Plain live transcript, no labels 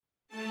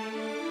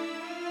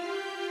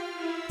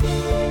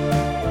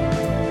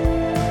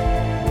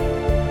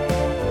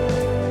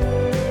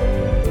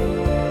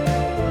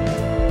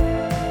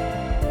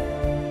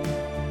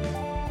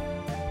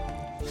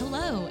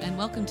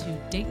welcome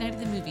to Date Night at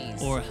the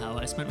Movies. Or How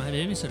I Spent My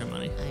Babysitter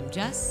Money. I'm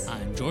Jess.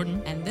 I'm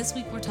Jordan. And this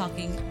week we're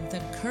talking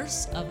The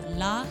Curse of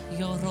La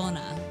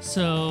Llorona.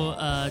 So,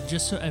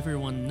 just so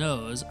everyone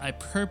knows, I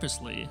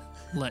purposely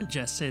let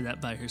Jess say that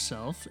by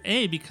herself.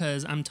 A,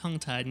 because I'm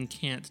tongue-tied and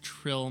can't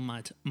trill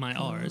my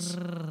R's.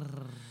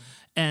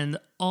 And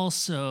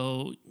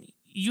also,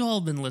 you all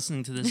been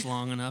listening to this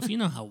long enough. You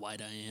know how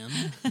white I am.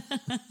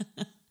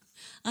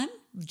 I'm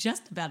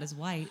just about as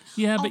white.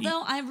 Yeah, but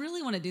although I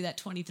really want to do that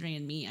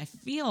 23andMe. I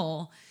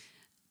feel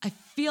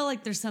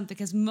like there's something,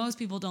 because most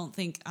people don't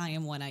think I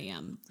am what I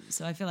am.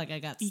 So I feel like I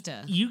got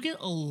to. You get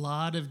a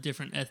lot of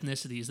different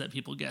ethnicities that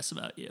people guess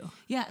about you.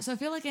 Yeah, so I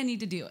feel like I need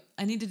to do it.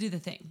 I need to do the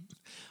thing.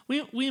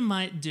 We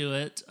might do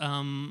it.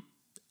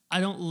 I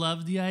don't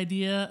love the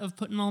idea of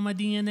putting all my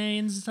DNA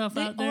and stuff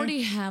out there. They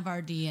already have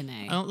our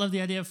DNA. I don't love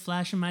the idea of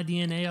flashing my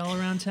DNA all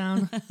around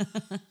town.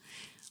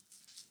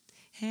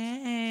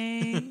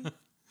 Hey.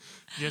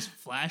 Just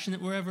flashing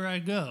it wherever I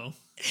go.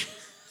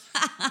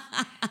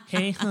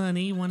 Hey,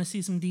 honey, want to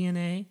see some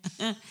DNA?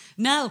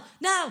 No.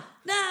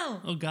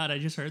 Oh, God, I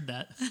just heard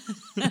that.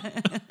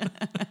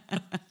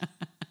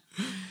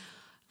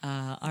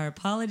 Our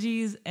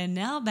apologies. And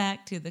now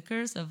back to The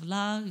Curse of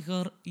La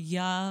Llorona.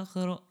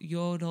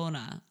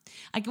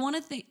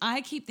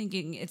 I keep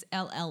thinking it's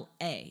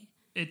LLA.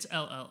 It's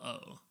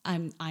LLO.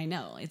 I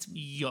know. It's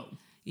Yo.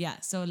 yeah,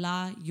 so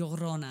La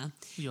Llorona.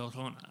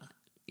 Llorona.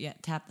 Yeah,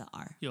 tap the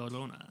R.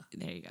 Llorona.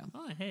 There you go.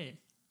 Oh, hey.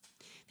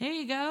 There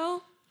you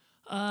go.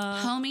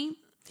 Homie.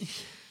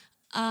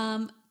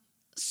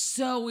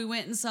 So we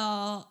went and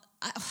saw,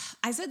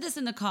 I said this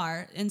in the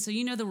car, and so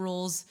you know the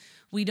rules.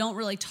 We don't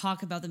really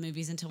talk about the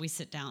movies until we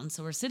sit down.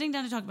 So we're sitting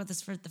down to talk about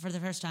this for the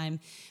first time,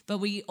 but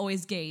we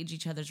always gauge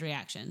each other's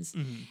reactions.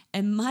 Mm-hmm.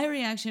 And my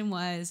reaction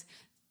was,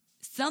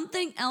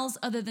 something else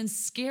other than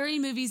scary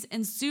movies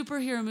and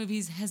superhero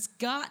movies has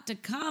got to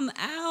come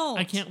out.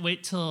 I can't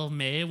wait till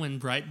May when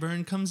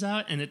Brightburn comes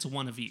out, and it's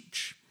one of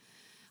each.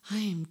 I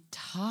am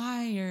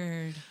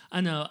tired.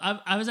 I know.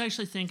 I was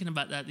actually thinking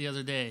about that the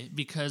other day,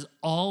 because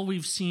all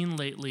we've seen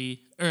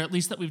lately, or at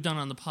least that we've done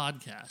on the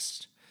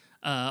podcast,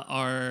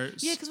 are...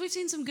 Yeah, because we've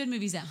seen some good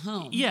movies at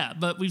home. Yeah,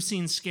 but we've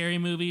seen scary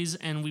movies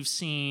and we've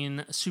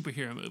seen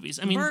superhero movies.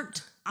 I'm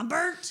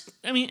burnt.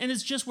 I mean, and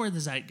it's just where the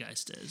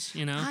zeitgeist is,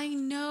 you know? I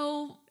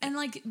know. And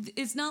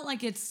it's not like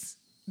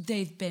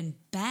they've been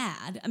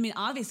bad. I mean,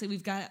 obviously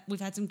we've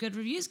had some good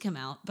reviews come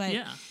out, but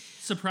yeah,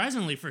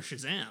 surprisingly for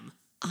Shazam.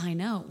 I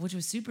know, which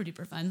was super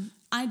duper fun.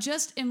 I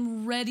just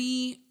am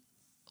ready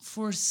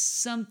for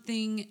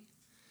something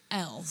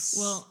else.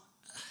 Well,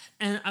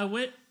 and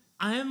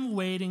I'm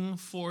waiting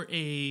for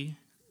a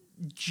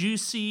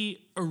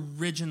juicy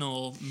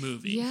original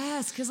movie.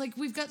 Yes, because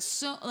we've got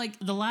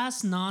the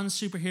last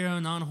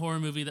non-superhero, non-horror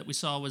movie that we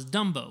saw was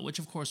Dumbo, which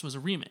of course was a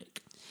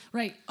remake.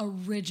 Right,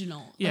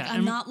 original. Yeah,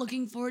 I'm not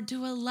looking forward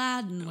to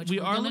Aladdin, which we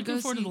are looking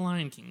forward to The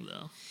Lion King,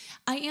 though.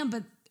 I am,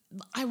 but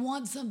I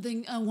want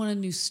a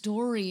new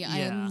story. Yeah. I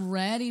am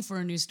ready for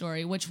a new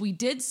story, which we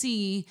did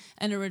see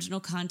an original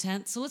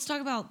content. So let's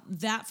talk about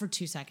that for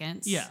 2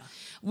 seconds. Yeah.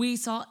 We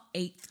saw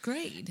 8th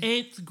grade.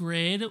 8th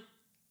grade.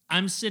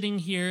 I'm sitting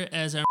here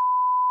as a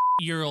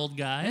year-old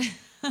guy.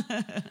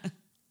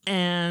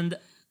 And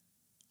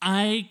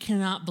I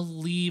cannot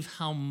believe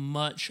how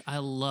much I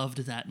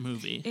loved that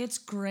movie. It's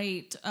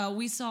great.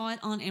 We saw it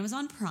on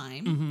Amazon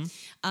Prime.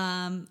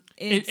 Mm-hmm.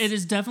 It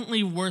is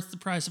definitely worth the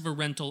price of a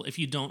rental if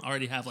you don't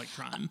already have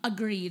Prime.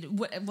 Agreed.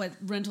 What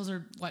rentals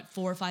are $4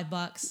 or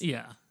 $5?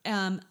 Yeah.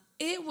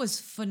 It was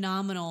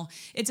phenomenal.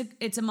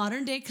 It's a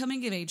modern day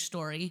coming of age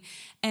story,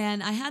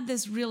 and I had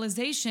this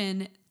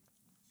realization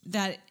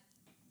that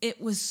it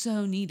was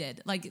so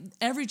needed.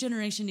 Every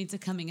generation needs a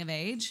coming of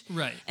age.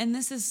 Right. And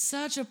this is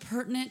such a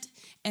pertinent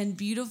and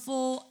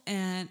beautiful,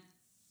 and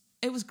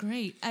it was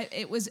great.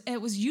 It was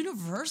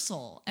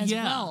universal as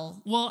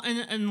well. Well,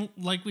 and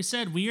like we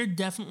said, we are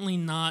definitely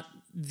not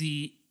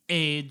the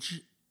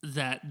age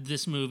that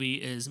this movie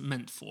is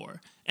meant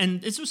for.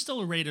 And this was still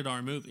a rated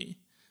R movie.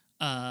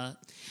 Well,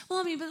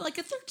 I mean, but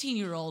a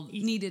 13-year-old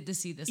needed to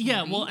see this movie.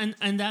 Yeah, well,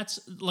 and that's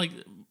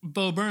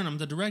Bo Burnham,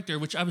 the director,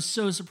 which I was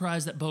so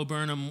surprised that Bo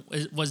Burnham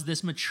was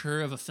this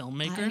mature of a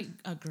filmmaker.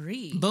 I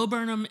agree. Bo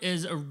Burnham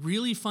is a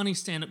really funny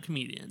stand-up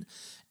comedian.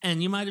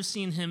 And you might have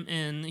seen him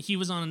he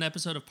was on an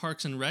episode of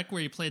Parks and Rec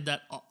where he played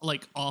that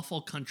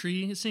awful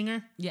country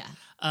singer. Yeah.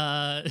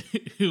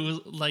 Who was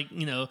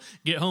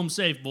get home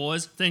safe,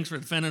 boys. Thanks for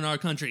defending our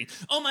country.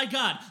 Oh my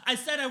God, I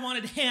said I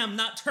wanted ham,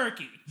 not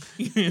turkey.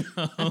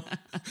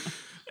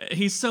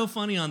 He's so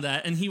funny on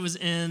that. And he was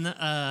in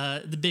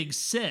The Big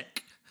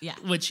Sick. Yeah.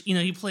 Which,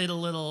 he played not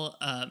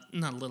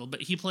a little,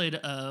 but he played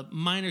a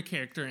minor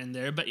character in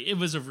there, but it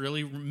was a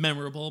really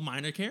memorable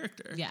minor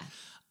character. Yeah.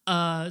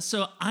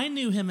 So I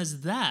knew him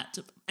as that.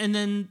 And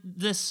then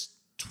this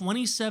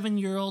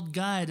 27-year-old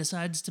guy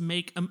decides to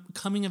make a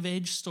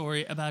coming-of-age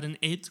story about an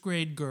 8th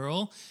grade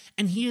girl,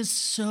 and he is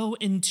so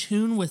in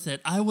tune with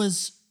it. I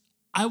was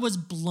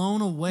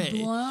blown away.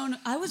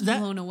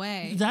 Blown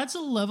away. That's a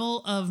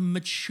level of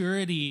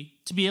maturity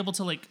to be able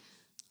to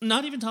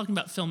not even talking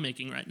about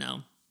filmmaking right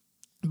now,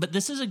 But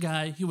this is a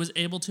guy who was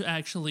able to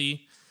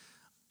actually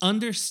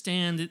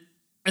understand,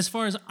 as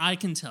far as I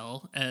can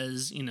tell,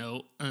 as,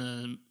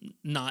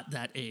 not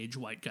that age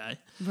white guy.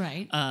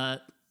 Right.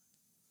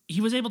 He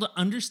was able to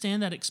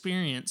understand that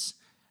experience,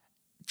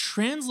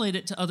 translate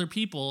it to other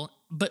people,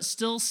 but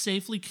still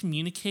safely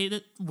communicate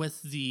it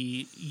with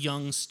the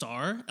young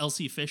star,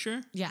 Elsie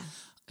Fisher. Yeah.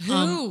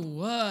 Who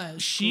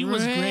was She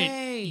was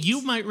great.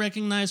 You might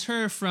recognize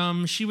her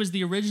from, she was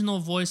the original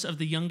voice of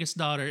the youngest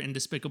daughter in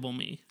Despicable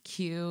Me.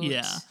 Cute.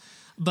 Yeah.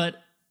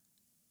 But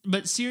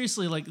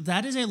seriously, like,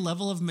 that is a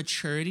level of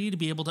maturity to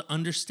be able to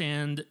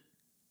understand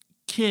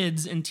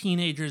kids and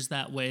teenagers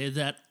that way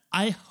that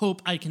I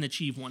hope I can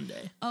achieve one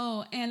day.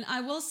 Oh, and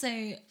I will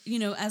say,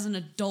 as an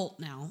adult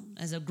now,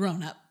 as a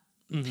grown-up,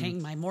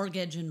 paying my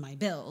mortgage and my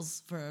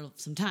bills for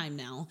some time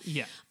now.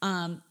 Yeah.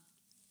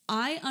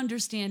 I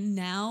understand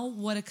now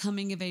what a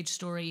coming-of-age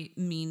story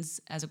means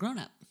as a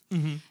grown-up.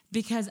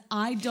 Because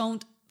I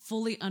don't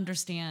fully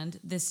understand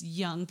this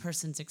young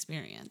person's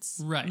experience.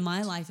 Right.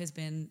 My life has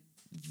been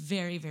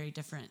very, very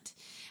different.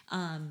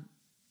 And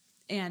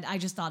I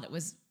just thought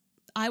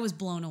I was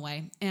blown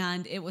away,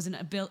 and it was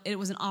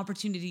an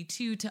opportunity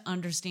to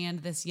understand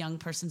this young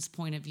person's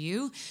point of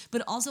view,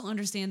 but also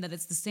understand that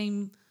it's the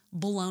same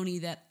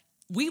baloney that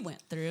we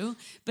went through,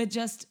 but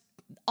just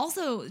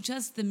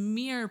the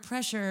mere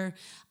pressure.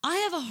 I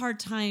have a hard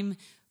time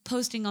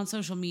posting on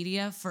social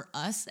media for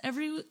us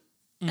every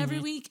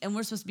week, and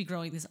we're supposed to be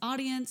growing this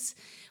audience,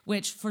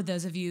 which for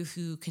those of you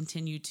who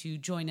continue to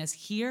join us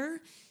here,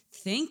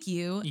 thank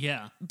you.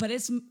 Yeah. But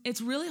it's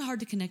really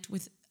hard to connect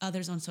with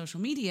others on social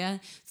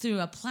media through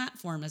a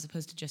platform as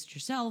opposed to just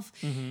yourself.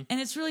 And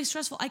it's really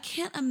stressful. I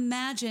can't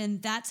imagine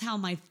that's how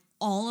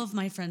all of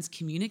my friends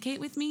communicate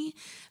with me,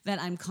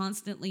 that I'm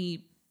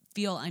constantly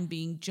feel I'm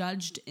being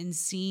judged and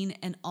seen,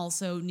 and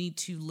also need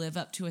to live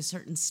up to a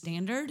certain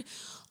standard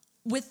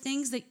with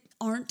things that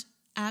aren't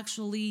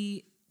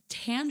actually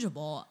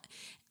tangible.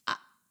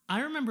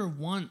 I remember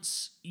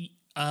once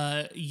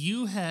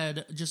you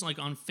had, just like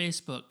on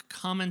Facebook,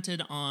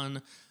 commented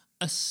on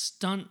a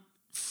stunt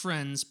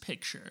friend's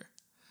picture,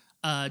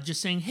 just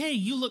saying, "Hey,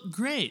 you look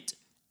great,"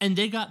 and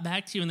they got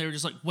back to you and they were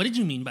just like, "What did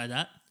you mean by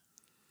that?"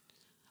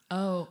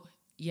 Oh,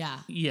 yeah.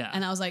 Yeah.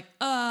 And I was like,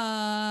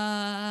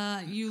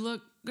 you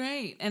look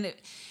great. And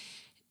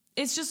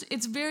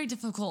it's very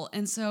difficult.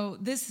 And so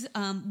this,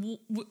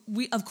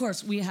 we of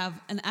course, we have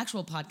an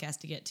actual podcast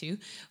to get to,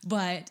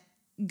 but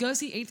go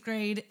see 8th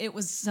Grade. It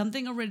was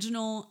something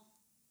original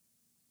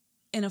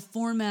in a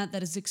format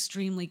that is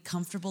extremely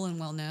comfortable and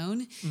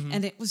well-known.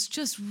 And it was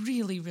just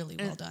really, really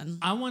well done.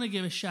 I want to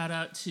give a shout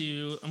out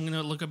to, I'm going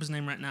to look up his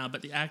name right now,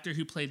 but the actor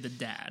who played the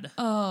dad.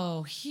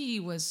 Oh, he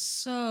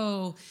was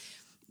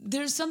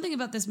there's something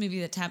about this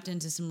movie that tapped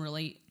into some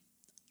really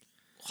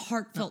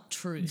heartfelt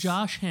truth.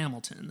 Josh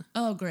Hamilton.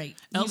 Oh, great.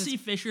 Elsie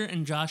Fisher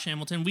and Josh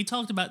Hamilton. We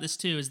talked about this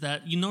too, is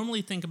that you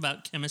normally think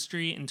about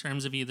chemistry in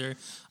terms of either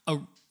a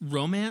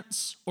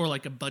romance or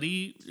like a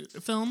buddy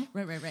film.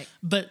 Right.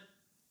 But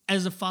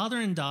as a father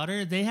and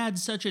daughter, they had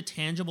such a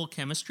tangible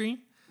chemistry.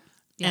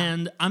 Yeah.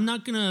 And I'm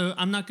not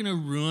gonna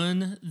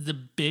ruin the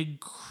big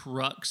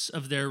crux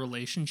of their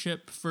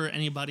relationship for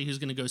anybody who's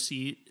gonna go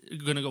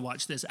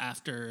watch this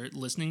after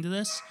listening to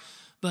this.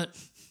 But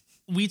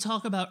we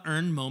talk about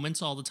earned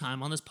moments all the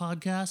time on this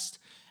podcast,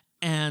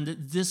 and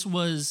this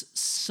was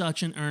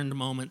such an earned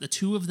moment. The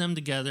two of them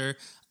together,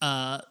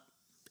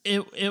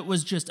 it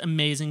was just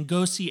amazing.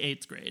 Go see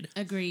 8th Grade.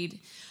 Agreed.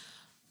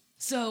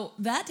 So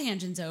that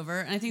tangent's over,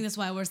 and I think that's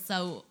why we're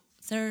so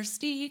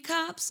thirsty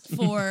cops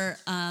for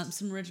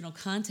some original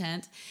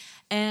content.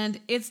 And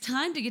it's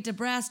time to get to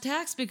brass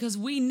tacks because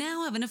we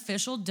now have an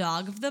official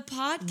dog of the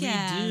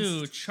podcast. We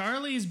do.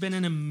 Charlie's been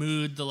in a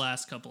mood the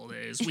last couple of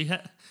days. We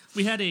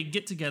had a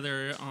get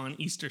together on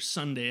Easter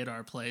Sunday at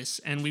our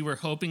place, and we were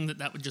hoping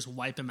that would just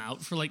wipe him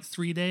out for like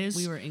 3 days.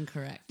 We were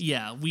incorrect.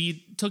 Yeah,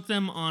 we took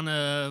them on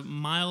a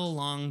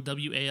mile-long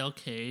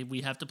WALK.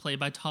 We have to play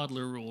by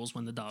toddler rules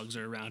when the dogs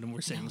are around and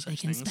we're saying such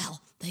things.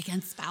 They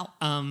can spell.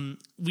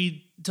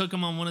 We took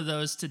him on one of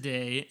those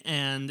today,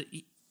 and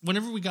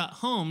whenever we got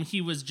home,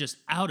 he was just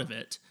out of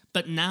it.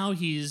 But now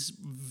he's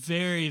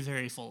very,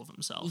 very full of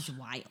himself. He's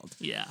wild.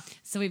 Yeah.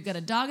 So we've got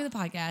a dog of the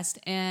podcast.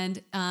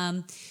 And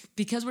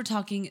because we're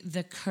talking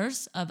The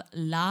Curse of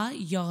La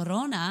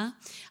Llorona,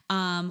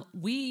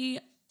 we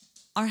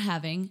are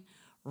having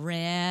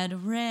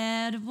red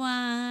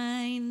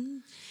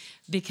wine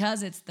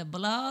because it's the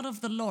blood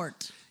of the Lord.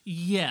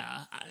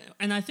 Yeah.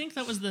 And I think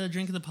that was the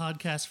drink of the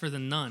podcast for the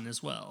nun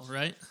as well,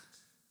 right?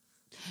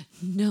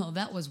 No,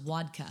 that was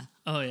vodka.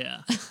 Oh,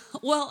 yeah.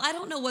 Well, I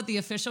don't know what the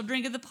official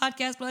drink of the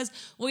podcast was.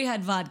 We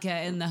had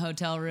vodka in the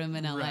hotel room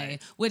in LA, right.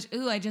 which,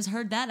 I just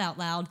heard that out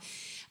loud.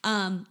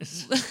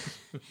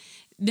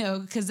 No,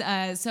 because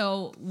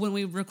so when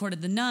we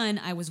recorded The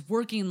Nun, I was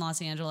working in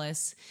Los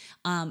Angeles.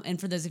 And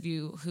for those of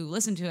you who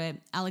listened to it,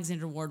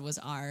 Alexander Ward was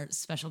our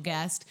special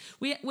guest,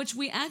 which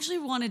we actually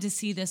wanted to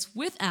see this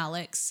with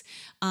Alex.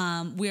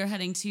 We are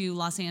heading to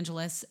Los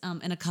Angeles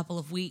in a couple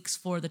of weeks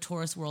for the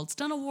Taurus World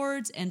Stunt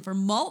Awards and for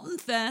Malton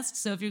Fest.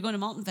 So if you're going to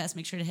Malton Fest,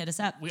 make sure to hit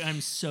us up.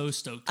 I'm so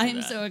stoked. I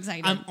am so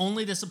excited. I'm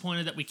only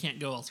disappointed that we can't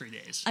go all 3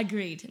 days.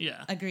 Agreed.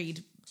 Yeah.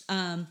 Agreed.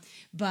 So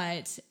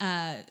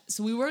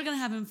we were going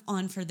to have him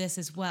on for this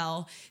as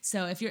well.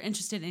 So if you're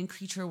interested in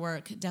creature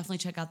work, definitely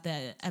check out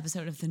the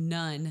episode of The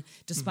Nun,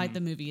 despite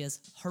the movie is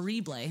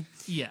horrible.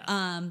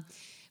 Yeah.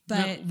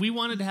 But we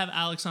wanted to have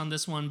Alex on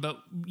this one,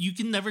 but you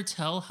can never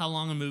tell how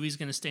long a movie's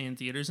going to stay in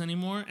theaters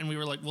anymore. And we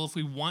were like, well, if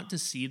we want to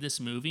see this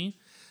movie,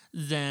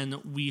 then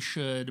we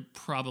should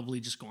probably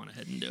just go on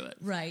ahead and do it.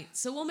 Right.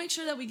 So we'll make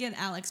sure that we get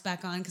Alex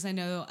back on, because I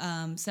know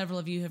several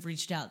of you have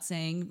reached out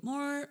saying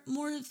more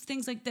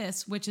things like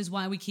this, which is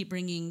why we keep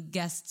bringing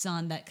guests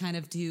on that kind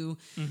of do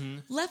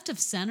left of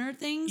center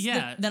things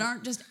that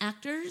aren't just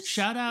actors.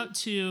 Shout out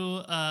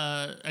to,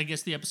 I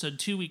guess, the episode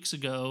 2 weeks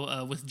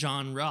ago with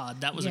John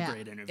Rod. That was a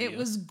great interview. It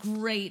was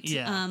great.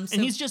 Yeah. And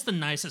he's just the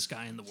nicest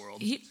guy in the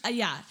world.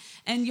 Yeah.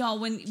 And y'all,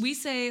 when we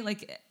say,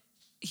 like,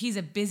 he's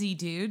a busy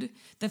dude,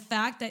 the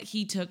fact that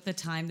he took the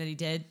time that he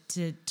did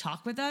to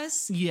talk with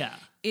us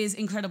is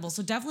incredible.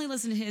 So definitely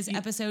listen to his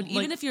episode,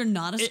 even if you're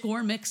not a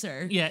score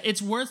mixer. Yeah,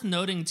 it's worth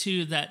noting,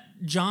 too, that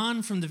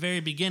John, from the very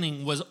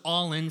beginning, was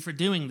all in for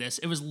doing this.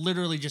 It was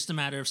literally just a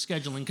matter of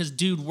scheduling, because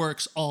dude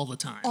works all the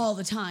time. All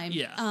the time.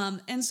 Yeah.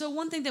 And so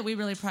one thing that we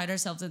really pride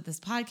ourselves at this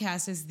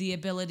podcast is the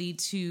ability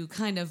to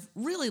kind of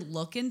really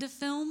look into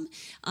film.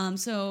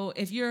 So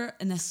if you're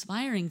an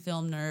aspiring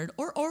film nerd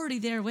or already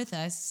there with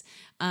us,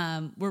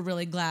 we're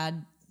really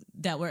glad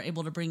that we're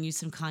able to bring you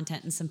some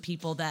content and some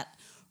people that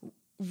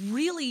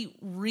really,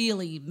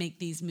 really make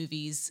these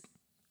movies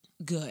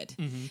good.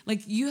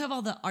 Like, you have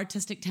all the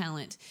artistic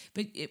talent,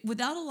 but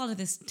without a lot of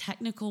this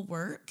technical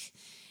work,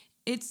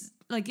 it's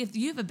like if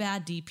you have a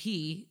bad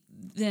DP,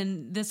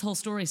 then this whole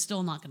story is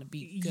still not going to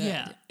be good.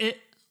 Yeah,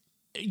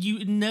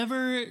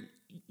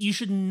 you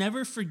should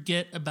never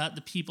forget about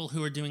the people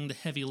who are doing the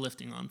heavy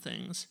lifting on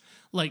things.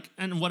 Like,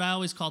 and what I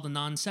always call the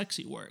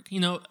non-sexy work. You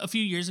know, a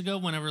few years ago,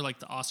 whenever like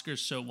the Oscars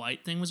So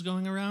White thing was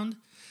going around,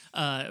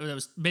 it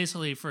was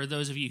basically, for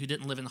those of you who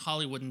didn't live in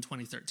Hollywood in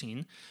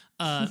 2013,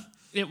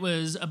 it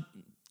was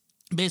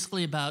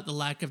basically about the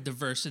lack of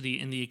diversity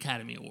in the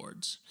Academy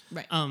Awards.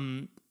 Right.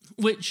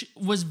 Which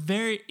was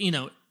very,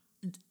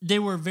 they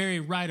were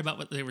very right about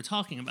what they were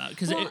talking about.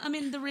 Well,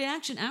 the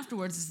reaction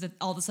afterwards is that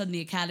all of a sudden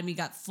the Academy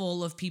got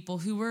full of people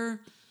who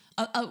were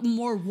a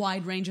more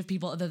wide range of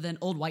people other than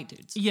old white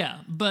dudes. Yeah,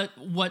 but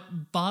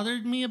what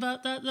bothered me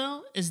about that,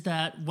 though, is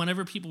that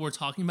whenever people were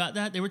talking about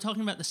that, they were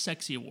talking about the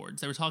sexy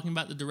awards. They were talking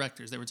about the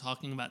directors. They were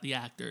talking about the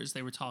actors.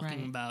 They were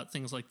talking about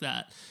things like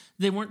that.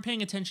 They weren't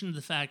paying attention to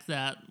the fact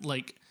that,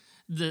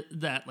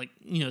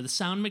 the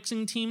sound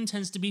mixing team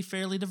tends to be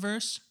fairly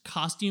diverse.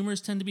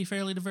 Costumers tend to be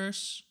fairly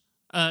diverse.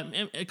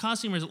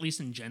 Costumers, at least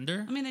in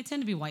gender. They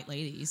tend to be white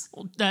ladies.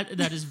 Well,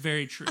 that is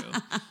very true.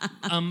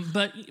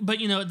 But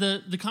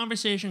the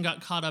conversation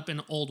got caught up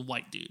in old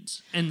white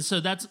dudes, and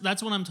so that's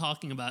what I'm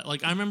talking about.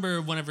 Like, I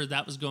remember whenever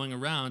that was going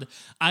around,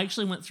 I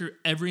actually went through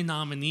every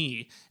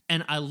nominee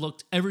and I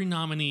looked every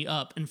nominee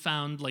up and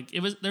found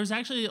there was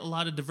actually a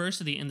lot of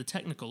diversity in the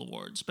technical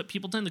awards, but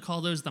people tend to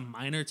call those the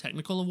minor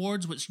technical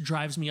awards, which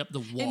drives me up the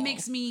wall. It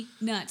makes me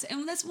nuts,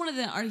 and that's one of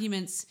the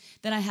arguments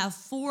that I have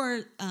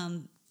for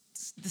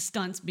the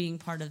stunts being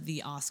part of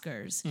the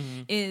Oscars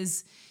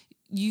is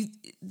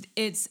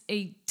it's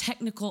a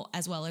technical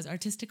as well as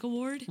artistic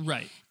award.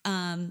 Right.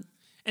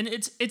 And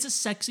it's a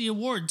sexy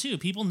award too.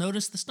 People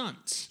notice the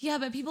stunts. Yeah,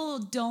 but people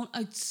don't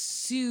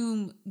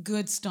assume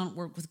good stunt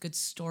work with good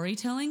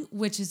storytelling,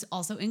 which is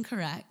also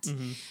incorrect.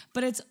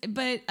 But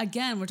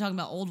again, we're talking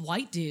about old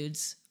white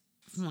dudes.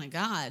 Oh my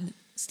God.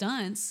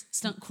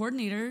 Stunt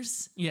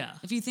coordinators. Yeah.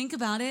 If you think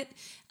about it,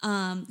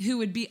 who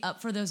would be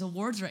up for those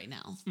awards right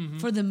now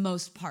for the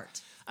most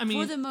part.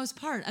 There's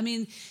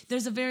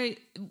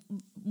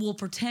we'll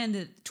pretend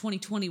that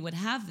 2020 would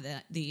have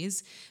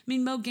these.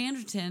 Mo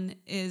Ganderton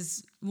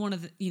is one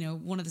of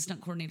the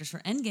stunt coordinators for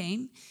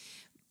Endgame,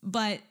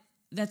 but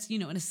that's,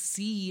 in a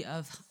sea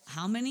of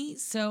how many?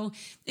 So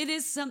it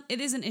is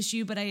an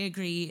issue, but I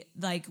agree.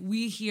 Like,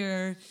 we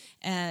here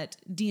at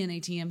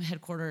DNATM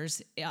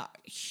headquarters,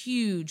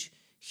 huge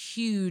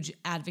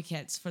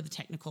advocates for the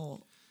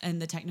technical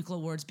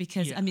awards,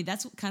 because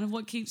that's kind of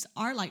what keeps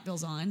our light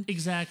bills on.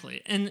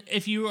 Exactly. And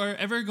if you are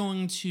ever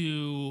going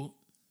to,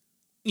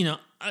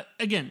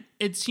 again,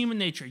 it's human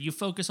nature. You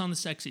focus on the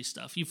sexy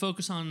stuff. You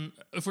focus on,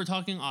 if we're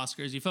talking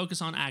Oscars, you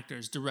focus on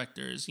actors,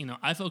 directors.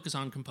 I focus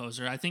on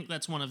composer. I think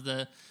that's one of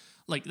the,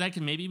 that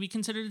can maybe be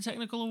considered a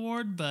technical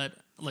award, but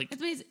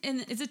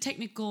it's a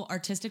technical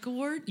artistic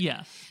award.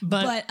 Yeah.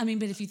 But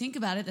if you think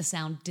about it, the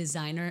sound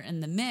designer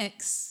and the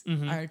mix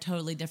are a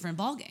totally different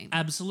ballgame.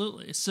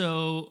 Absolutely.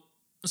 So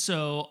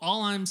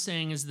all I'm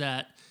saying is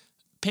that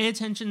pay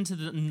attention to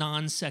the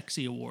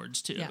non-sexy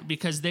awards too,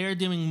 because they're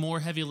doing more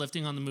heavy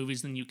lifting on the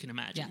movies than you can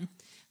imagine. Yeah.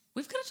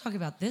 We've got to talk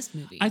about this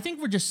movie. I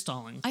think we're just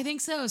stalling. I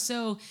think so.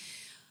 So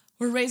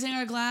we're raising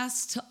our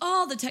glass to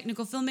all the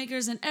technical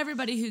filmmakers and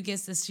everybody who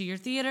gets this to your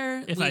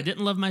theater. If I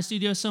didn't love my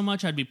studio so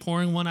much, I'd be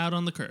pouring one out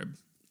on the curb.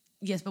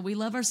 Yes, but we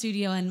love our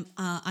studio, and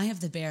I have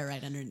the bear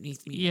right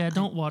underneath me. Yeah,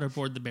 don't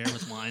waterboard the bear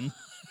with wine.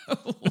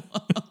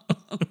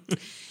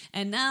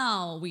 And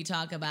now we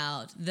talk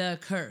about The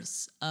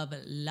Curse of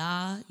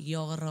La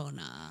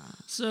Llorona.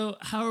 So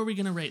how are we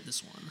going to rate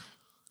this one?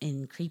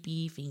 In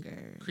creepy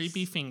fingers.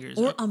 Creepy fingers.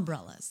 Or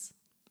umbrellas.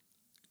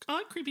 I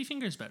like creepy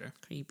fingers better.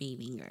 Creepy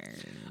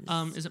fingers.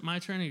 Is it my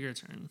turn or your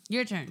turn?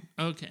 Your turn.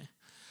 Okay.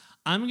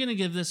 I'm going to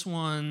give this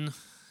one...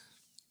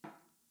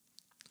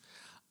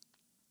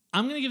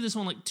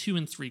 like 2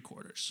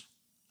 3/4.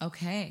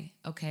 Okay.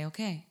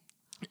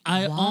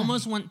 I Why?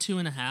 almost went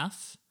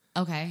 2.5.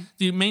 Okay.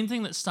 The main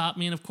thing that stopped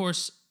me, and of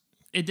course,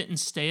 it didn't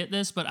stay at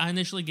this, but I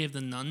initially gave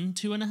The Nun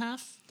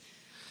 2.5.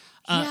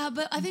 Yeah,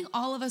 but I think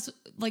all of us,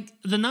 like...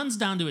 The Nun's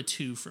down to a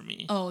 2 for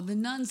me. Oh, The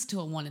Nun's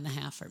to a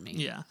 1.5 for me.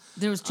 Yeah.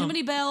 There was too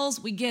many bells.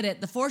 We get it.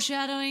 The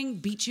foreshadowing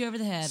beat you over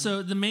the head.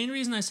 So the main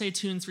reason I say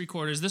 2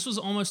 3/4, this was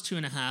almost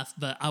 2.5,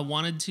 but I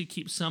wanted to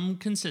keep some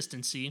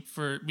consistency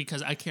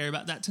because I care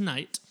about that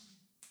tonight.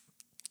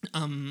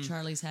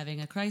 Charlie's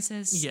having a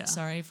crisis. Yeah.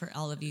 Sorry for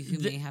all of you who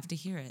may have to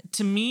hear it.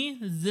 To me,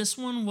 this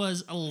one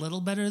was a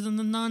little better than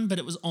The Nun, but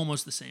it was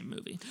almost the same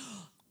movie.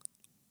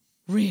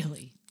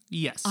 Really?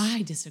 Yes.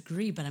 I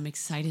disagree, but I'm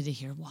excited to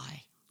hear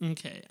why.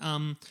 Okay.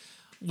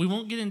 We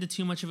won't get into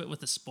too much of it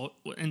with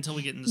until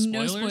we get into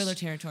spoilers. No spoiler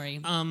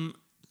territory. Can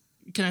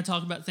I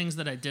talk about things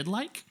that I did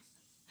like?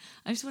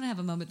 I just want to have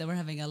a moment that we're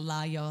having a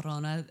La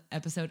Llorona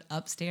episode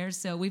upstairs.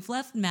 So we've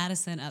left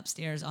Madison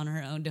upstairs on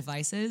her own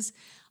devices.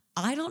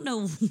 I don't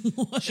know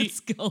what's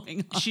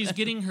going on. She's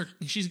getting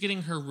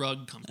her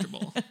rug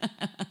comfortable.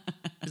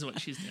 Is what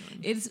she's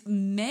doing. It's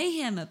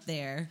mayhem up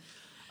there.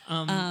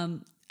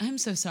 I'm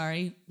so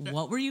sorry.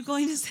 What were you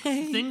going to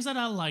say? Things that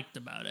I liked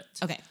about it.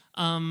 Okay.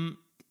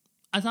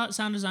 I thought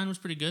sound design was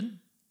pretty good.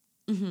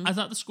 Mm-hmm. I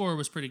thought the score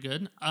was pretty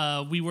good.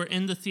 We were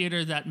in the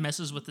theater that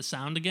messes with the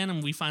sound again,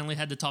 and we finally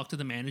had to talk to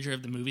the manager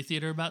of the movie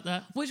theater about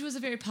that. Which was a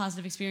very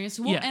positive experience.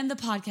 So we'll end the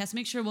podcast.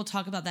 Make sure we'll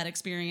talk about that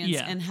experience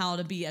and how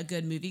to be a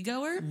good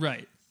moviegoer.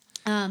 Right.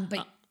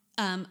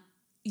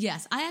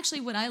 Yes,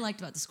 what I liked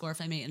about the score, if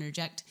I may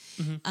interject,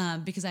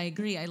 because I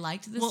agree, I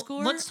liked the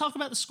score. Let's talk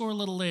about the score a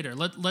little later.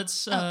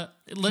 Let's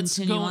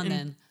continue go on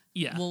then.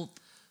 Yeah. Well,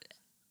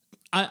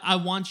 I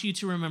want you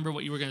to remember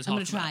what you were going to talk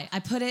about. I'm going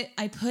to try.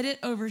 I put it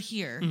over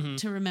here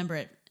to remember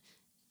it.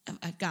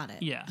 I've got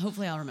it. Yeah.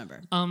 Hopefully I'll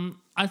remember.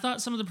 I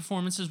thought some of the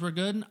performances were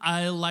good.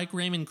 I like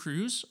Raymond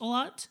Cruz a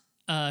lot,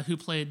 who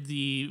played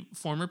the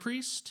former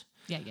priest.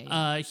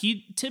 Yeah.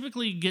 He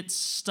typically gets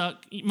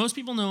stuck. Most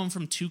people know him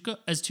from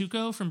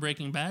Tuco from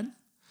Breaking Bad.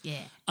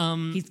 Yeah.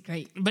 He's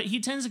great. But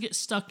he tends to get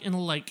stuck into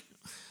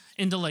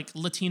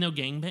Latino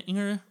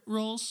gangbanger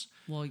roles.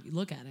 Well, you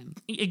look at him.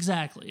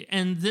 Exactly.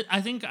 And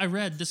I think I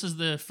read this is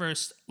the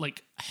first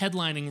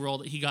headlining role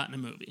that he got in a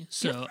movie.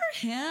 So good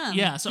for him.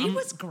 Yeah, so he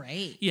was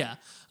great. Yeah.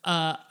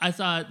 I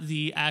thought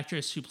the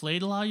actress who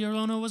played La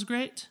Llorona was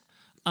great.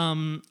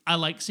 I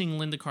like seeing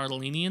Linda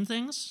Cardellini in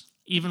things,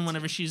 even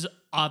whenever she's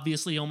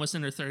obviously almost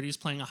in her 30s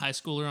playing a high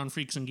schooler on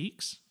Freaks and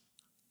Geeks.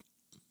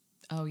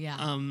 Oh, yeah.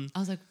 I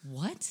was like,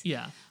 what?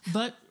 Yeah.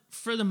 But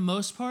for the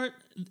most part,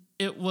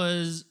 it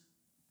was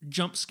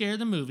Jump Scare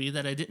the movie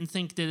that I didn't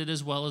think did it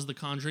as well as the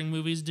Conjuring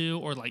movies do,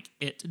 or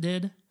It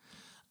did.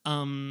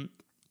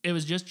 It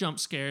was just jump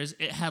scares.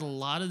 It had a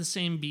lot of the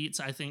same beats,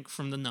 I think,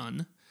 from The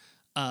Nun.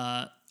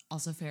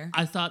 Also fair.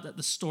 I thought that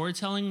the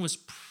storytelling was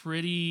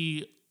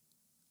pretty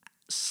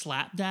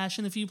slapdash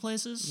in a few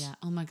places. Yeah.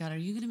 Oh my God, are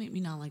you going to make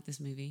me not like this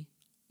movie?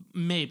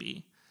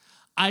 Maybe.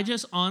 I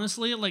just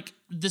honestly,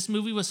 this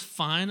movie was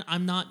fine.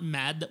 I'm not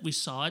mad that we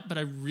saw it, but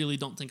I really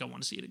don't think I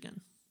want to see it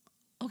again.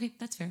 Okay,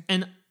 that's fair.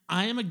 And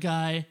I am a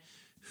guy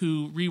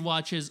who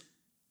rewatches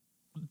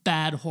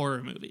bad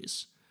horror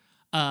movies.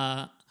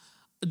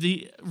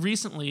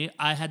 Recently,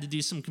 I had to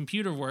do some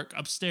computer work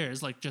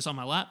upstairs, just on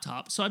my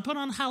laptop. So I put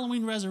on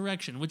Halloween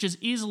Resurrection, which is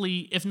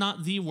easily, if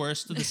not the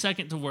worst, the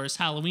second to worst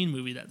Halloween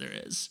movie that there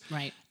is.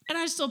 Right. And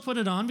I still put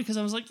it on because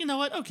I was like, you know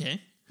what?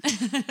 Okay.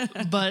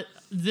 But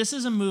this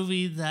is a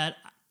movie that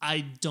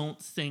I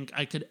don't think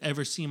I could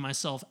ever see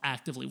myself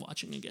actively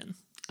watching again.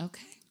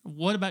 Okay.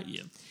 What about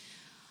you?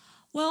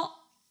 Well,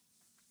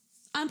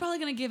 I'm probably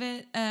going to give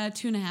it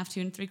 2.5,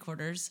 2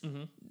 3/4.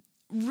 Mm-hmm.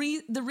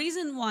 The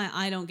reason why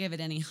I don't give it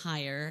any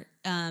higher,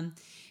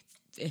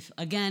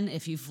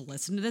 if you've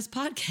listened to this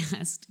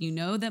podcast, you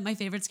know that my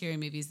favorite scary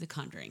movie is The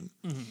Conjuring.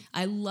 Mm-hmm.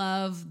 I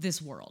love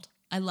this world.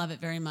 I love it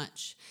very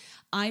much.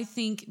 I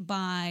think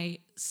by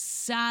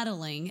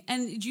saddling,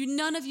 and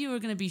none of you are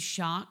going to be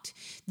shocked,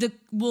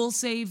 we'll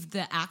save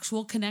the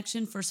actual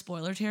connection for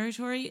spoiler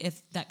territory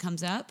if that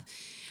comes up.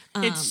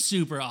 It's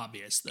super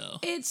obvious, though.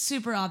 It's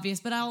super obvious,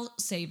 but I'll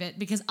save it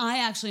because I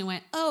actually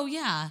went, oh,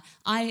 yeah,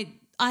 I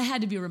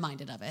had to be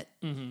reminded of it.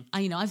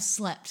 Mm-hmm. I've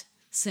slept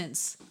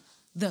since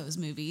those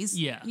movies.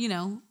 Yeah. You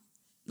know,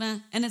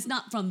 and it's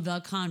not from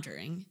The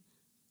Conjuring.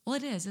 Well,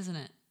 it is, isn't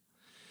it?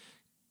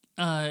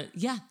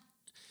 Yeah.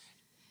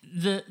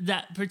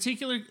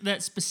 That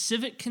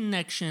specific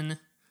connection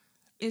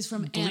Is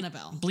from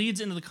Annabelle. bleeds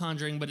into The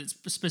Conjuring, but it's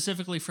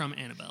specifically from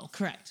Annabelle.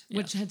 Correct,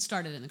 which had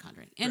started in The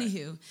Conjuring.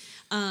 Anywho,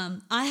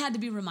 I had to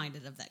be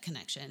reminded of that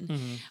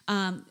connection.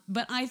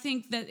 But I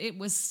think that it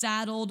was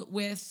saddled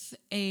with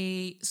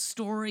a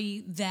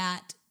story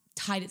that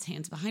tied its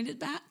hands behind its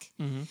back.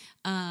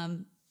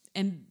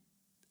 And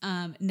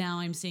now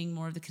I'm seeing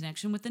more of the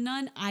connection with The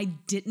Nun. I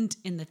didn't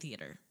in the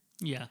theater.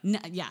 Yeah.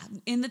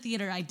 In the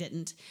theater, I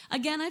didn't.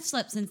 Again, I've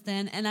slept since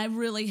then, and I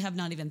really have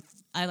not even...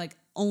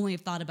 only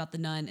have thought about The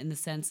Nun in the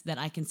sense that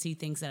I can see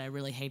things that I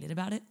really hated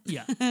about it.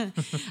 Yeah.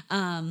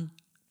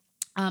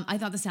 I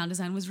thought the sound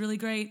design was really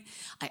great.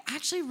 I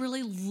actually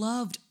really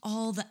loved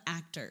all the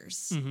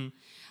actors.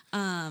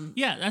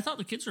 Yeah, I thought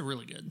the kids were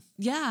really good.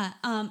 Yeah.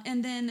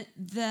 And then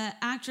the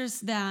actress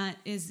that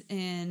is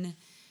in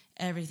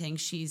everything,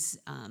 she's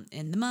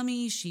in The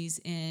Mummy. She's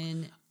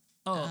in...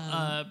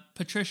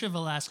 Patricia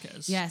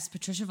Velasquez. Yes,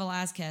 Patricia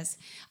Velasquez.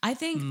 I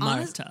think...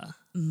 Marta.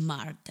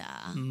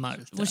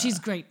 Well, she's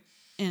great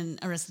in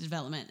Arrested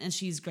Development, and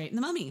she's great in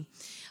The Mummy.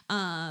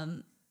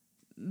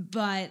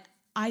 But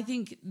I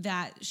think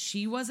that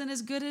she wasn't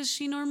as good as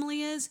she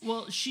normally is.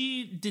 Well,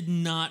 she did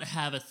not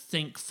have a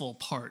thankful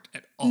part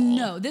at all.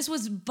 No, this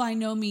was by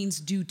no means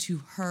due to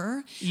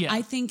her. Yeah.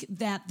 I think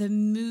that the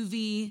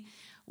movie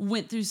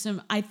went through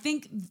some... I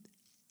think...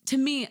 To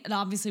me, it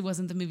obviously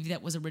wasn't the movie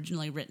that was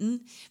originally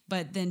written,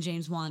 but then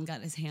James Wan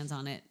got his hands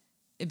on it.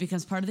 It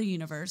becomes part of the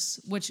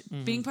universe, which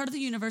being part of the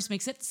universe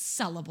makes it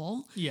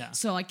sellable. Yeah.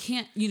 So I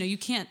can't, you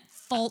can't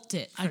fault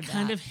it for I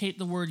kind of hate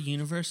the word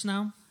universe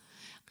now.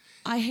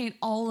 I hate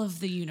all of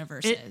the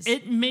universes.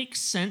 It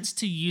makes sense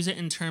to use it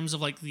in terms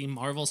of like the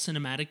Marvel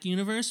Cinematic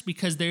Universe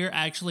because they're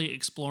actually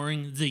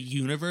exploring the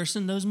universe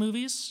in those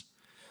movies.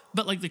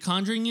 But like the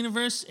Conjuring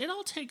universe, it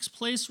all takes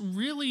place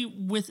really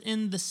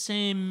within the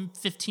same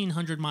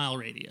 1,500-mile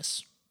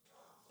radius.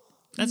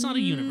 That's not a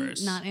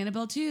universe. Not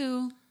Annabelle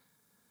 2.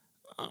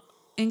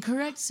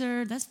 Incorrect,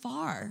 sir. That's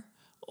far.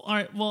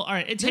 All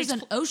right. There's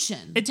an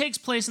ocean. It takes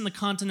place in the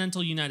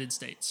continental United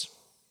States.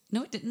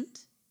 No, it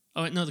didn't.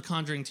 Oh, no, the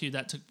Conjuring 2,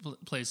 that took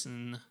place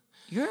in...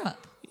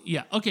 Europe.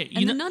 Yeah, okay.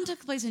 And The Nun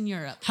took place in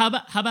Europe. How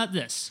about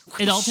this?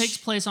 It all takes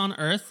place on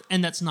Earth,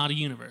 and that's not a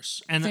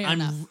universe. And Fair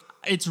enough.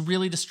 It's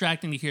really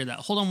distracting to hear that.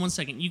 Hold on one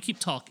second. You keep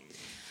talking.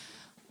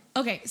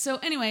 Okay, so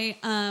anyway,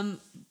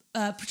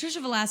 Patricia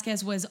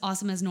Velasquez was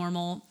awesome as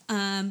normal.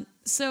 But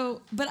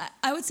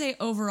I would say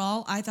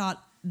overall, I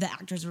thought the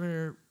actors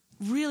were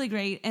really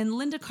great. And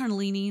Linda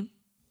Cardellini,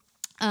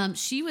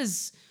 she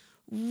was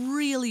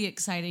really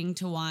exciting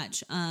to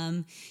watch.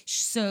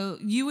 So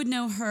you would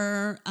know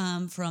her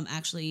from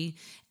actually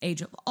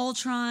Age of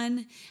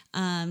Ultron.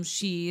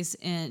 She's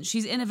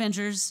in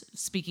Avengers.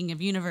 Speaking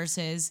of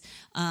universes,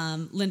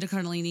 Linda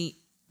Cardellini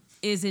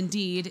is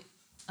indeed.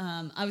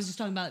 I was just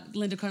talking about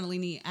Linda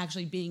Cardellini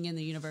actually being in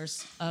the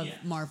universe of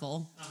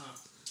Marvel.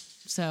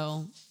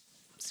 So,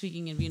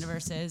 speaking of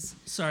universes,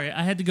 sorry,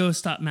 I had to go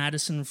stop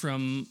Madison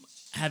from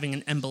having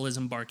an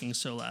embolism barking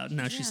so loud.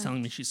 Now she's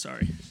telling me she's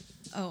sorry.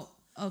 Oh,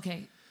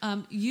 okay.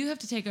 You have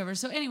to take over.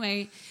 So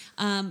anyway,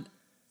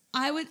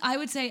 I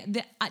would say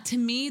that to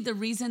me, the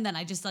reason that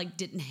I just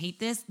didn't hate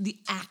this, the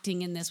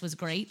acting in this was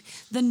great.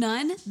 The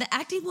Nun, the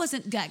acting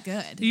wasn't that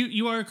good.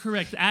 You are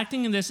correct. The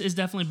acting in this is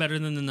definitely better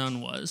than The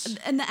Nun was.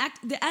 And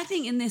the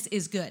acting in this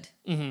is good.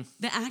 Mm-hmm.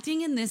 The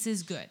acting in this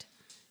is good.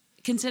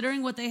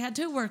 Considering what they had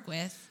to work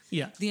with,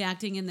 the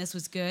acting in this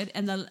was good.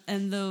 And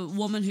the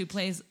woman who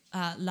plays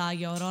La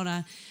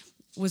Llorona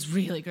was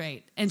really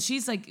great. And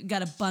she's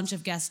got a bunch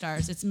of guest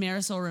stars. It's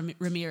Marisol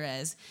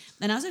Ramirez.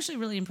 And I was actually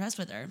really impressed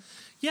with her.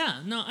 Yeah,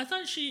 no, I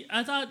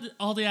thought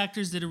all the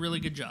actors did a really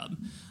good job.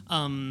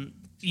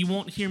 You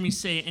won't hear me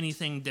say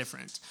anything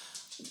different.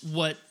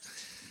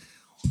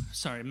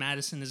 Sorry,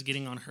 Madison is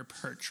getting on her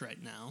perch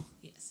right now.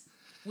 Yes.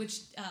 Which,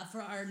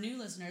 for our new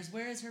listeners,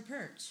 where is her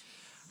perch?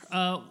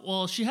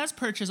 Well, she has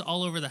perches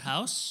all over the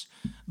house,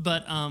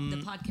 but... the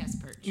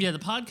podcast perch. Yeah, the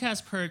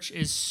podcast perch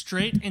is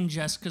straight in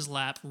Jessica's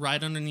lap,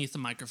 right underneath the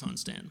microphone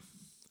stand.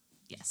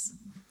 Yes.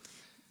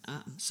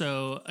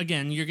 So,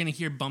 again, you're going to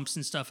hear bumps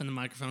and stuff in the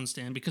microphone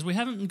stand because we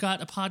haven't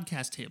got a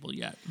podcast table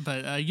yet,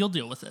 but you'll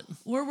deal with it.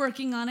 We're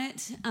working on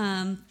it.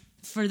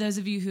 For those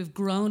of you who've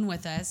grown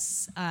with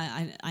us,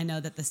 I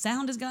know that the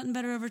sound has gotten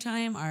better over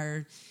time.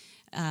 I've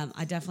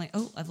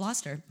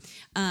lost her.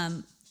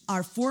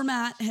 Our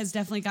format has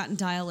definitely gotten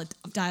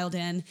dialed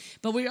in,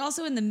 but we're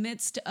also in the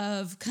midst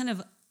of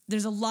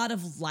there's a lot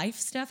of life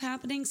stuff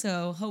happening,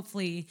 so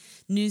hopefully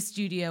New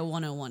Studio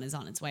 101 is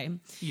on its way.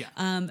 Yeah.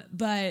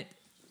 But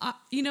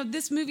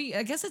this movie,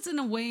 I guess it's in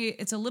a way,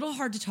 it's a little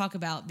hard to talk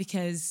about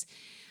because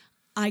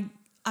I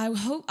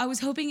was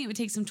hoping it would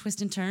take some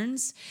twists and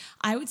turns.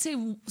 I would say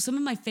some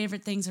of my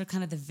favorite things are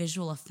kind of the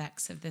visual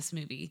effects of this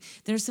movie.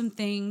 There's some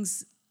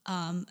things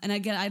and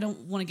again, I don't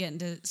want to get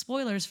into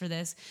spoilers for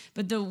this,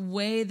 but the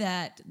way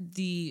that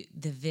the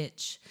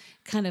witch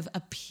kind of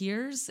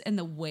appears and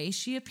the way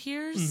she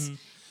appears,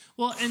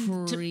 well,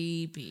 and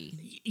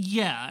creepy.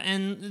 yeah,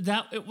 and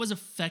that it was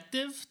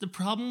effective. The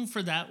problem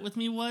for that with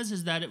me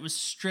is that it was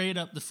straight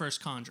up the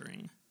first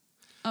Conjuring.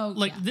 Oh,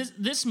 Like yeah.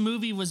 this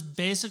movie was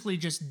basically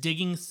just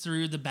digging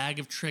through the bag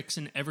of tricks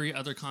in every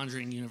other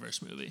Conjuring universe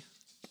movie.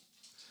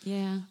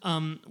 Yeah.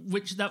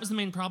 Which that was the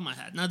main problem I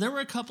had. Now there were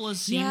a couple of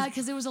scenes. Yeah,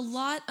 because there was a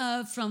lot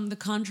of from The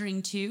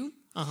Conjuring 2.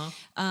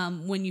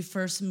 When you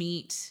first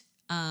meet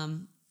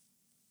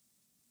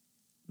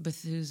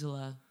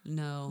Methuselah.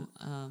 No.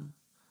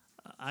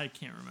 I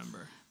can't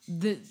remember.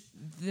 The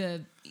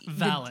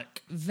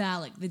Valak.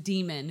 Valak, the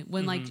demon.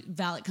 When like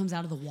Valak comes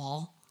out of the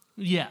wall.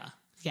 Yeah.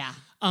 Yeah.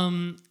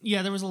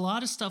 Yeah, there was a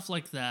lot of stuff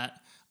like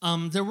that.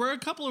 There were a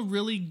couple of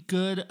really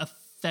good,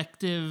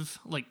 effective,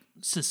 like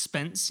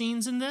suspense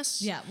scenes in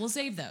this. Yeah, we'll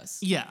save those.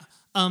 Yeah.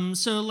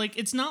 So like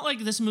it's not like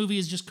this movie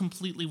is just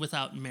completely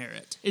without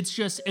merit. It's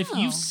just if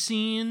you've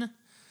seen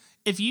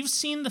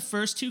the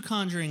first 2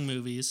 Conjuring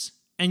movies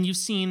and you've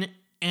seen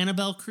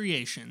Annabelle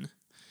Creation,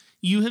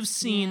 you have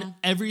seen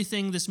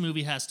everything this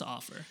movie has to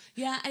offer.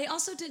 Yeah, I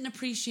also didn't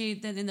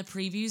appreciate that in the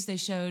previews they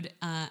showed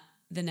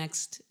the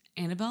next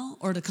Annabelle,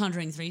 or The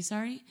Conjuring 3,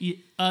 sorry.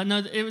 Yeah,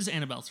 no, it was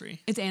Annabelle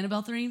 3. It's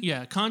Annabelle 3?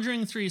 Yeah,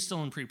 Conjuring 3 is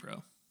still in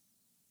pre-pro.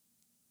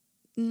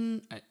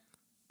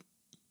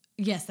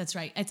 Yes, that's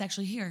right. It's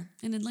actually here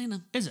in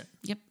Atlanta. Is it?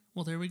 Yep.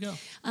 Well, there we go.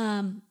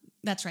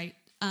 That's right.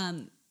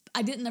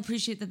 I didn't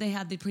appreciate that they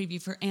had the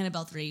preview for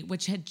Annabelle 3,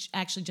 which had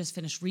actually just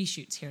finished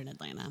reshoots here in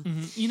Atlanta.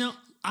 You know,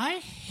 I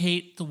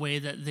hate the way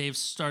that they've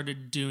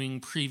started doing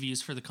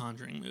previews for the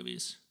Conjuring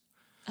movies.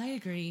 I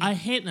agree. I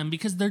hate them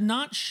because they're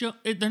not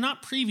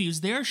previews.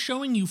 They're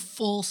showing you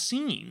full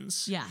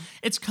scenes. Yeah.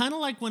 It's kind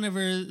of like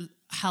whenever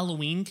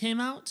Halloween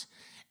came out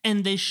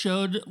and they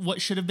showed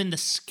what should have been the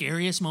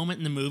scariest moment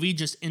in the movie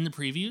just in the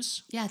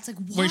previews. Yeah, it's like,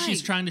 why? Where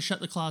she's trying to shut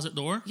the closet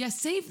door. Yeah,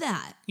 save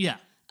that. Yeah.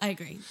 I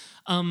agree.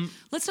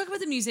 Let's talk about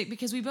the music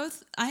because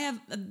I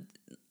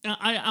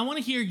want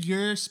to hear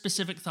your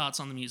specific thoughts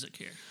on the music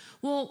here.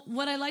 Well,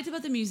 what I liked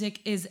about the music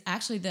is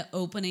actually the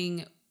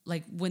opening,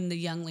 like when the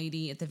young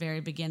lady at the very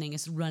beginning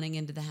is running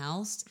into the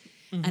house,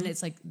 and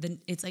it's like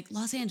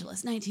Los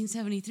Angeles,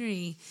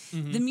 1973.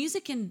 The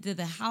music into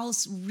the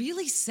house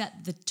really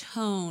set the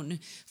tone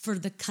for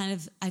the kind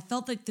of. I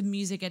felt like the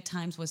music at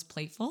times was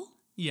playful.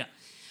 Yeah.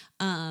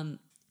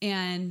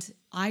 And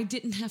I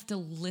didn't have to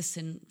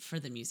listen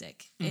for the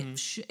music.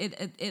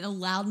 It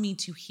allowed me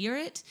to hear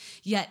it,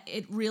 yet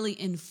it really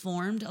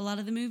informed a lot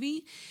of the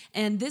movie.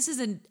 And this is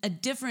a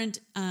different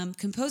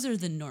composer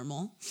than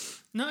normal.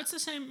 No, it's the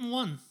same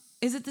one.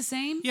 Is it the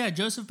same? Yeah,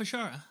 Joseph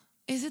Bishara.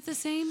 Is it the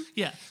same?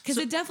 Yeah. Because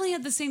it definitely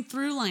had the same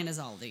through line as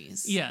all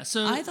these. Yeah,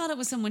 so... I thought it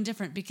was someone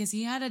different because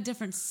he had a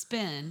different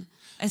spin,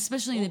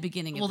 especially in the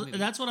beginning of the movie.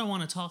 That's what I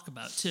want to talk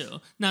about,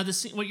 too. Now,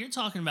 what you're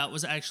talking about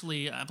was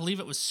actually, I believe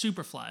it was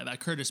Superfly by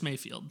Curtis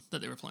Mayfield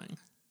that they were playing.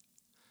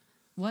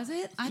 Was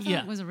it? I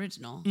thought it was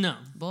original. No.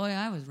 Boy,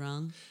 I was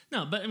wrong.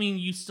 No, but I mean,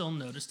 you still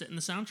noticed it in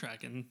the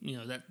soundtrack, and, you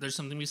know, that there's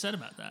something to be said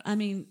about that. I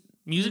mean...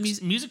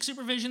 Music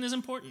supervision is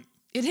important.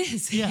 It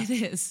is. Yeah. It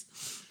is.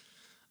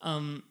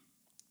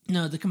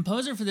 No, the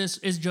composer for this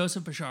is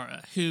Joseph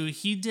Bishara, who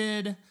he's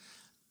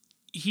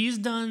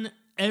done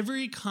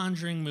every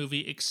Conjuring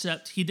movie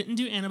except he didn't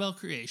do Annabelle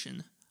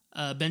Creation.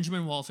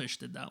 Benjamin Wallfish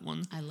did that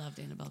one. I loved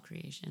Annabelle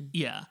Creation.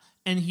 Yeah,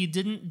 and he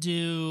didn't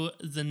do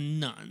The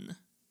Nun.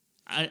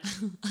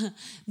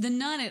 The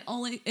Nun,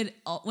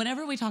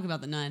 whenever we talk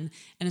about The Nun,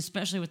 and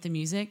especially with the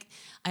music,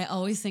 I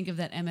always think of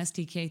that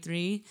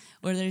MST3K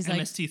where there's like...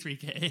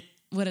 MST3K.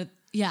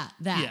 Yeah.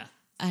 Yeah.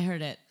 I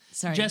heard it.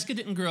 Sorry. Jessica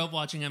didn't grow up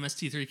watching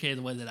MST3K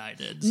the way that I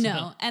did. So.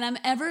 No, and I'm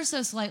ever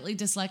so slightly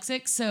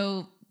dyslexic,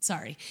 so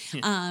sorry.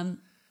 Yeah.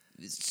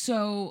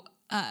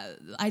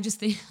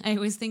 I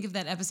always think of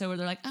that episode where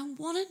they're like, I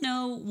want to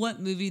know what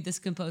movie this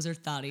composer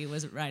thought he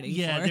was writing for.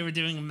 Yeah, they were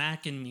doing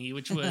Mac and Me,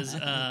 which was,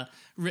 the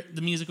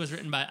music was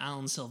written by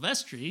Alan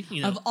Silvestri.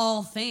 You know. Of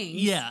all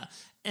things. Yeah,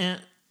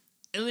 and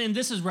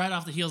this is right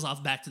off the heels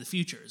off Back to the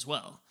Future as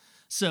well.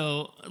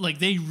 So, like,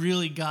 they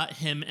really got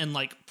him in,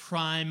 like,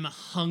 prime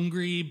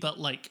hungry, but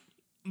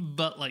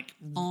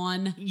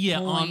on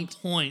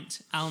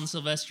point, Alan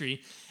Silvestri.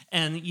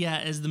 And, yeah,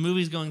 as the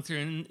movie's going through,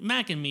 and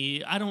Mac and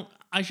Me,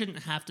 I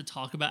shouldn't have to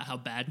talk about how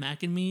bad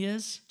Mac and Me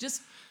is.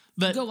 Just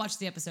go watch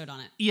the episode on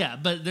it. Yeah,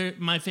 but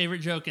my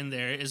favorite joke in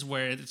there is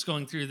where it's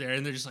going through there,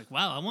 and they're just like,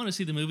 wow, I want to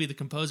see the movie the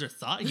composer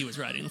thought he was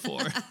writing for.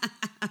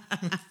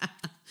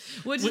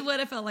 Which is what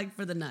it felt like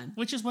for The Nun.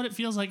 Which is what it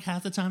feels like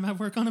half the time I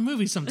work on a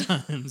movie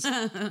sometimes.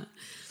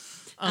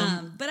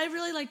 But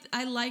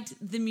I liked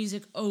the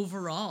music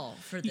overall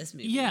for this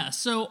movie. Yeah,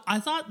 so I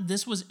thought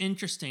this was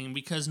interesting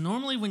because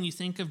normally when you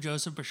think of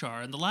Joseph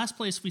Bishara, the last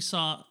place we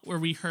saw where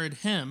we heard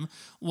him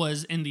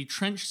was in the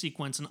trench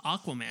sequence in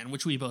Aquaman,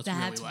 which we both really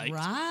liked. That's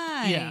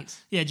right.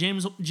 Yeah.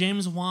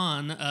 James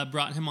Wan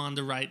brought him on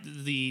to write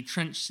the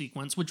trench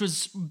sequence, which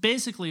was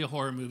basically a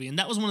horror movie, and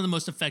that was one of the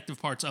most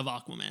effective parts of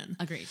Aquaman.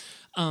 Agreed.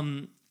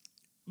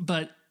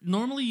 but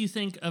normally you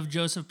think of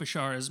Joseph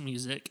Bashar's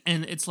music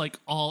and it's like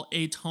all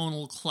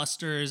atonal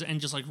clusters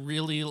and just like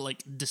really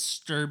like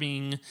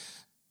disturbing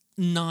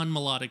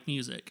non-melodic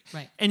music.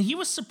 Right. And he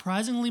was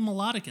surprisingly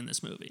melodic in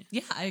this movie.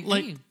 Yeah, I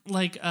agree.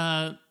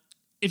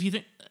 If you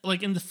think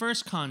like in the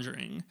first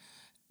Conjuring,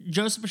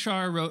 Joseph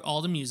Bashar wrote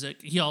all the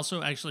music. He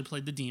also actually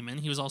played the demon.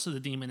 He was also the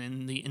demon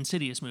in the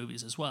Insidious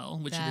movies as well,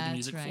 which he did the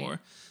music for.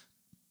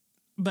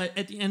 But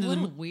at the end what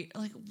of a weird,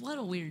 what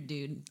a weird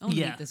dude. I want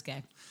to meet this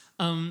guy.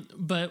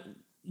 But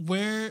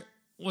where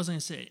was I going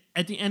to say?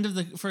 At the end of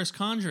the first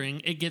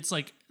Conjuring, it gets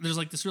like there's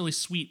like this really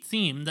sweet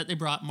theme that they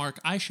brought Mark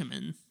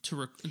Isham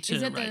to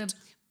Is it write.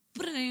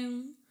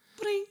 the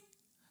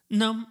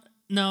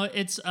No,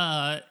 it's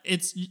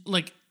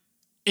like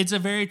it's a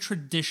very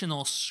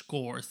traditional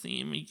score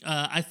theme.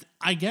 I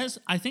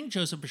think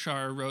Joseph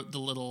Bashar wrote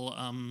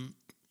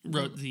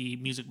wrote the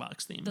music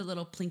box theme. the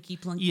little plinky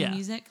plunky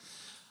music?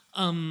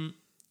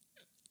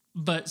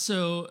 But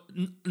so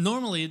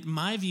normally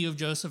my view of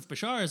Joseph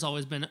Bashar has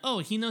always been, oh,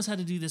 he knows how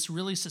to do this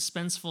really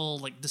suspenseful,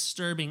 like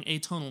disturbing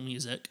atonal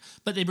music,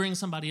 but they bring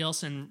somebody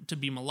else in to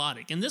be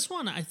melodic. And this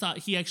one, I thought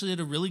he actually did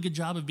a really good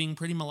job of being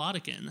pretty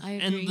melodic in. I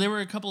agree. And there were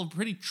a couple of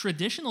pretty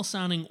traditional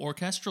sounding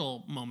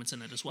orchestral moments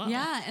in it as well.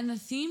 Yeah, and the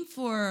theme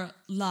for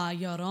La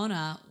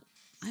Llorona,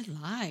 I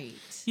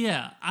liked.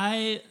 Yeah,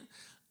 I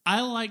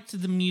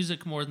liked the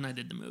music more than I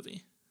did the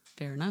movie.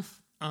 Fair enough.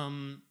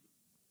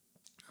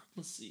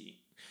 Let's see.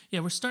 Yeah,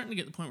 we're starting to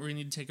get to the point where we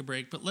need to take a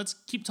break, but let's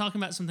keep talking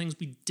about some things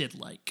we did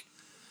like.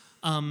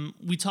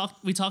 We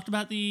talked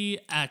about the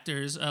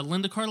actors.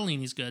 Linda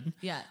Cardellini's good.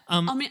 Yeah.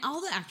 I mean,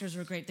 all the actors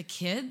were great. The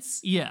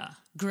kids, Yeah.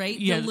 great.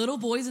 Yeah. The little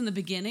boys in the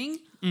beginning,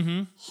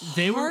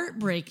 They were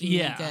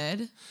heartbreakingly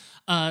good.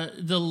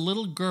 the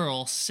little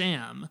girl,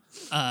 Sam,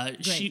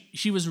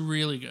 she was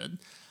really good.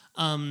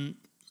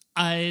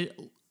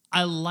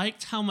 I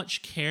liked how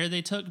much care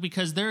they took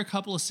because there are a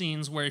couple of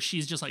scenes where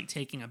she's just like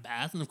taking a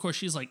bath, and of course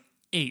she's like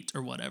 8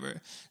 or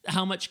whatever.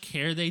 How much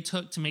care they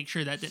took to make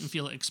sure that didn't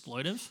feel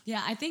exploitive.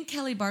 Yeah, I think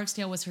Kelly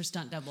Barksdale was her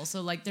stunt double.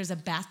 So like there's a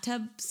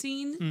bathtub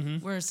scene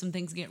where some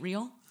things get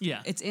real.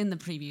 Yeah. It's in the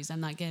previews. I'm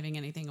not giving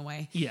anything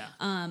away. Yeah.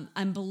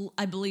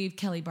 I believe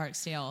Kelly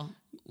Barksdale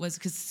was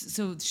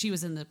so she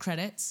was in the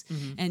credits,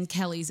 and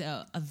Kelly's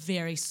a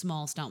very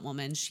small stunt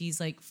woman. She's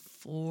like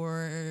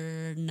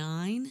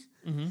 4'9",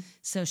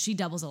 so she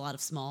doubles a lot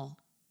of small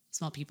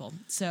people.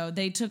 So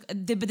they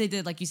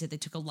did, like you said, they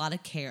took a lot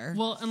of care.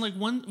 Well, and like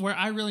one where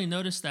I really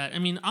noticed that, I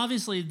mean,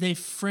 obviously they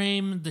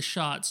frame the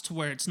shots to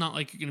where it's not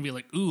like you're going to be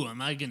like, ooh,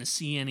 am I going to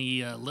see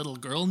any little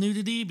girl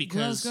nudity?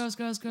 Because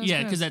gross.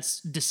 Yeah, because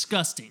that's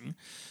disgusting.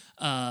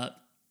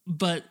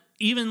 But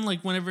even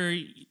like whenever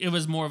it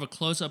was more of a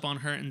close up on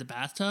her in the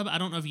bathtub, I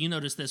don't know if you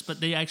noticed this, but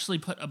they actually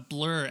put a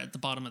blur at the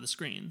bottom of the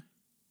screen.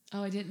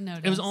 Oh, I didn't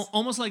notice. It was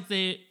almost like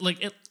they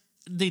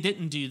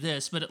didn't do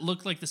this, but it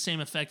looked like the same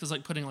effect as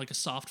like putting like a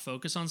soft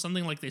focus on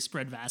something, like they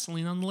spread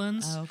Vaseline on the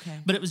lens. Oh, okay.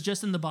 But it was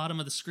just in the bottom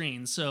of the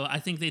screen, so I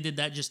think they did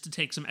that just to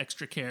take some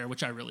extra care,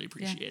 which I really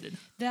appreciated.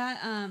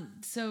 Yeah.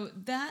 So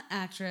that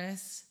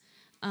actress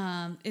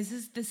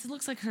this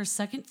looks like her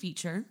second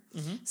feature.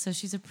 So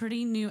she's a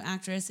pretty new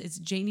actress. It's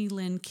Janie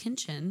Lynn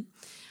Kinchin.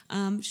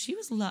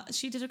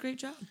 She did a great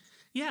job.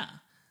 Yeah.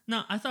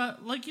 No, I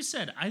thought, like you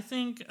said, I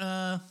think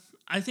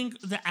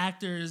the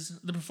actors,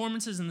 the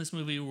performances in this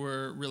movie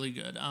were really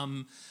good.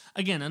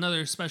 Again,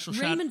 another special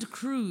shout. Raymond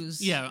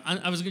Cruz. Yeah,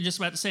 I was just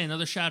about to say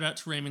another shout out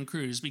to Raymond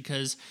Cruz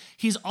because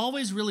he's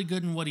always really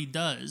good in what he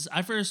does.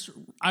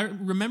 I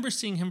remember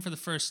seeing him for the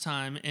first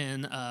time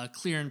in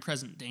Clear and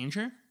Present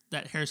Danger,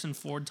 that Harrison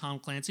Ford Tom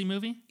Clancy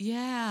movie.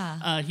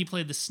 Yeah. He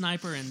played the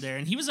sniper in there,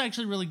 and he was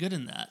actually really good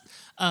in that.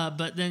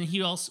 But then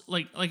he also,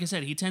 like I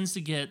said, he tends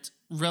to get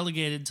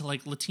relegated to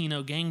like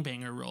Latino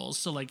gangbanger roles.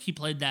 So like he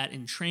played that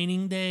in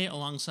Training Day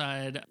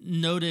alongside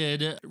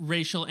noted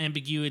racial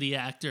ambiguity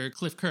actor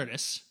Cliff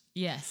Curtis.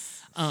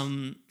 Yes.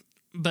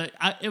 But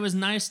it was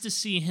nice to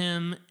see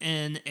him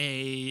in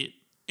a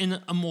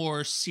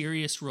more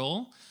serious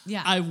role.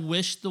 Yeah. I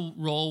wish the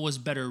role was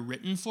better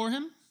written for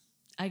him.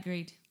 I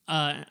agreed.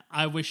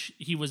 I wish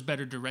he was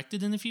better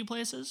directed in a few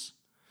places.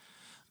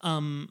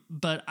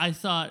 But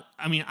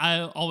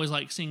I always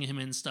like seeing him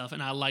in stuff,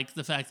 and I like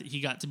the fact that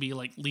he got to be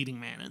like leading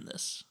man in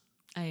this.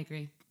 I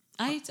agree.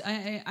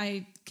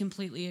 I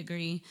completely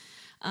agree.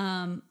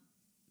 But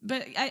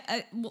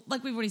I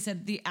like we've already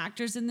said, the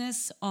actors in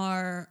this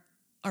are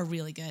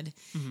really good.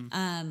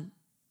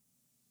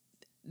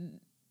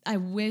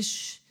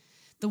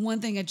 The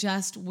one thing I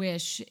just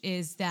wish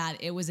is that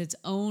it was its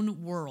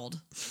own world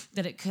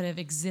that it could have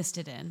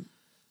existed in.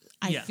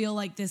 I feel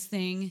like this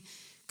thing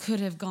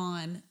could have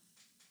gone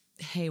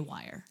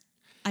haywire.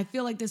 I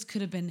feel like this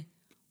could have been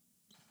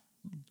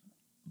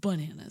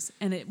bananas,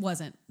 and it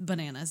wasn't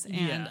bananas.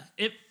 And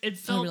it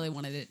felt, I really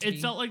wanted it to be.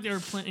 It felt like they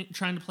were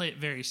trying to play it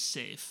very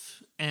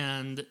safe,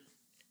 and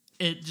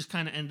it just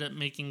kind of ended up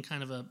making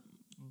kind of a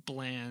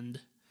bland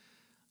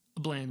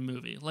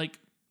movie. Like,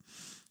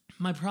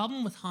 my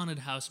problem with haunted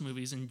house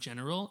movies in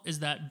general is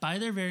that by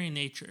their very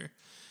nature,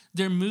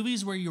 they're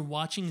movies where you're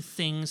watching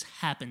things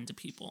happen to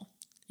people.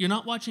 You're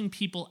not watching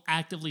people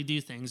actively do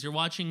things. You're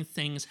watching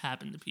things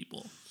happen to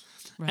people.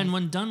 Right. And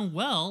when done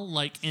well,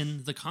 like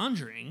in The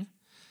Conjuring,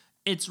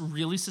 it's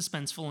really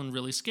suspenseful and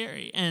really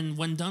scary. And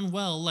when done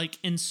well, like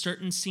in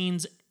certain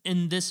scenes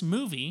in this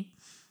movie,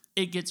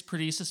 it gets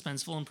pretty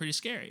suspenseful and pretty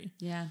scary.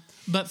 Yeah.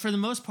 But for the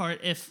most part,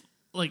 if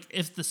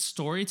the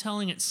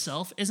storytelling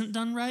itself isn't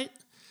done right,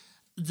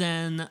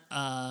 then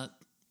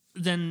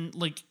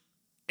like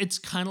it's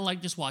kind of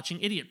like just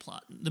watching Idiot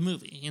Plot, the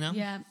movie, you know?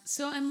 Yeah.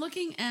 So I'm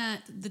looking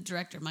at the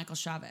director, Michael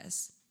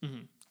Chavez.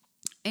 Mm-hmm.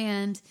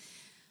 And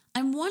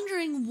I'm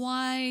wondering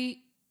why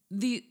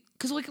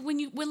because like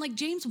when like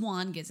James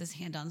Wan gets his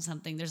hand on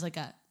something, there's like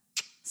a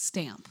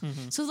stamp.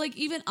 Mm-hmm. So like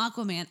even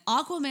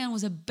Aquaman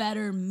was a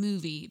better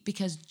movie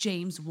because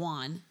James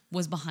Wan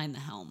was behind the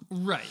helm.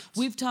 Right.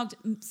 We've talked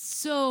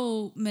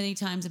so many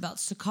times about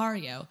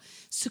Sicario.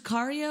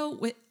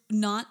 Sicario,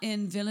 not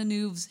in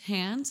Villeneuve's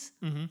hands,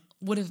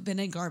 would have been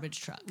a garbage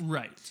truck.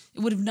 Right. It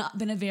would have not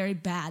been a very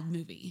bad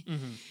movie.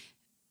 Mm-hmm.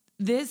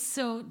 This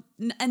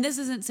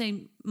isn't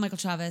saying Michael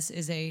Chavez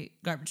is a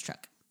garbage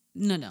truck.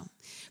 No.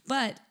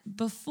 But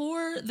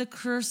before The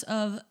Curse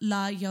of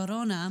La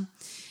Llorona,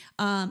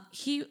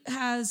 he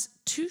has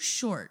 2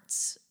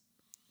 shorts.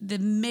 The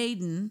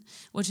Maiden,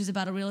 which is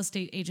about a real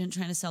estate agent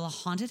trying to sell a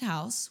haunted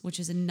house, which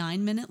is a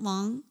 9-minute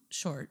long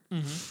short.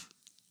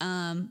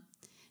 Mm-hmm.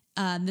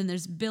 Then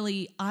there's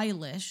Billie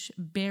Eilish,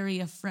 Bury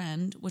a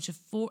Friend, which is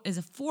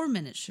a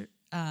 4-minute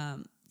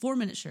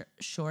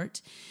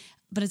short,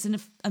 but it's in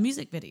a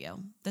music video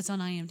that's on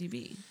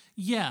IMDb.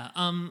 Yeah,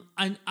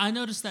 I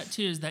noticed that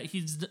too. Is that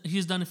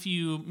he's done a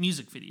few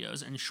music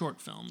videos and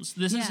short films.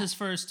 This is his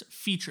first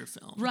feature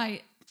film,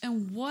 right?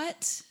 And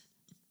what,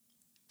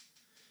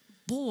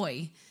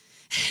 boy,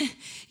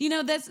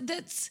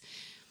 that's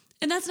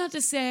not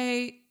to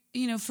say,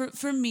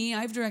 for me,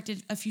 I've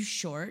directed a few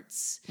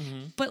shorts,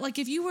 but like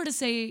if you were to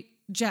say,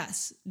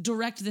 Jess,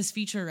 direct this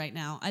feature right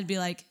now, I'd be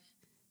like,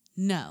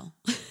 no.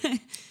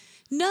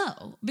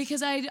 No,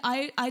 because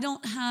I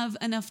don't have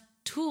enough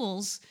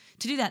tools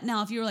to do that.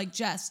 Now, if you were like,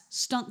 Jess,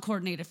 stunt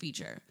coordinate a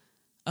feature,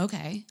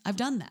 okay, I've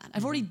done that.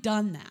 I've already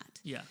done that.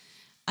 Yeah.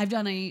 I've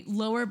done a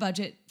lower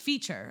budget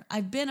feature.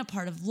 I've been a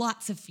part of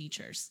lots of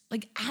features,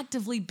 like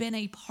actively been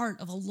a part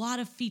of a lot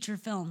of feature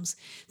films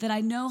that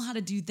I know how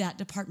to do that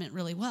department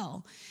really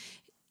well.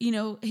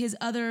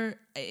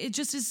 It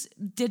just is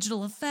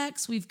digital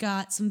effects. We've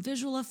got some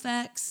visual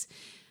effects.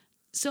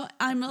 So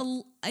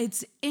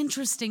it's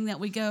interesting that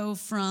we go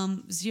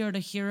from zero to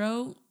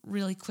hero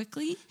really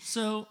quickly.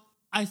 So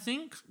I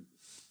think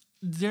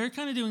they're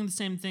kind of doing the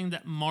same thing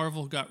that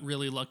Marvel got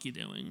really lucky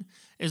doing,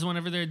 is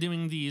whenever they're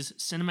doing these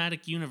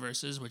cinematic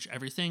universes, which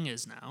everything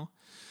is now,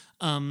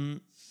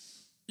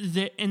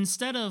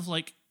 instead of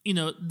like,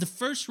 the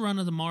first run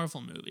of the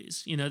Marvel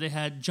movies, they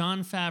had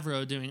Jon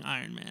Favreau doing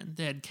Iron Man.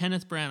 They had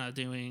Kenneth Branagh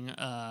doing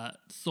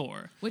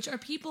Thor. Which are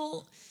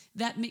people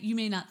that you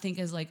may not think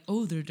as like,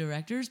 oh, they're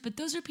directors, but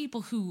those are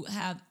people who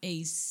have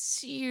a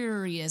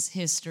serious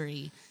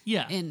history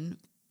in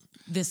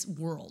this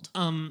world.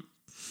 And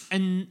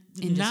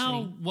industry.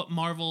 Now what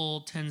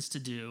Marvel tends to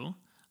do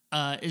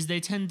is they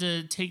tend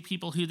to take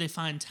people who they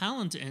find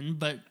talent in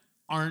but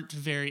aren't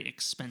very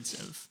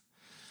expensive.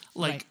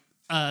 Like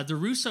the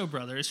Russo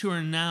brothers, who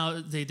are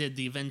now, they did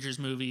the Avengers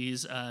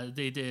movies,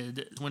 they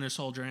did Winter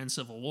Soldier and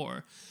Civil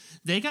War.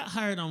 They got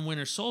hired on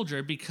Winter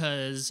Soldier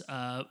because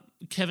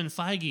Kevin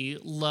Feige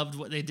loved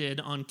what they did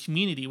on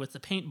Community with the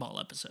paintball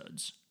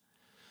episodes.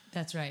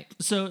 That's right.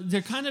 So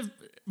they're kind of,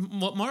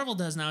 what Marvel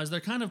does now is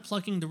they're kind of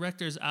plucking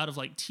directors out of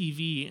like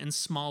TV and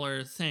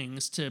smaller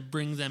things to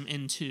bring them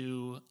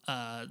into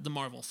the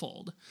Marvel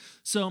fold.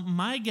 So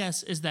my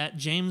guess is that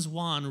James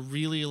Wan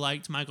really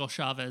liked Michael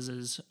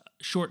Chavez's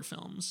short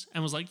films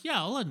and was like, yeah,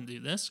 I'll let him do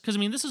this. Because,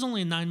 this is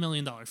only a $9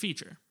 million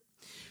feature.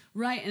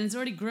 Right, and it's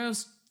already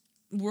grossed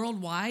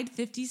worldwide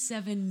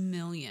 $57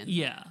 million.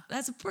 Yeah.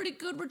 That's a pretty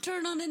good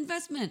return on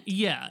investment.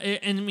 Yeah,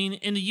 and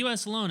in the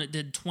U.S. alone, it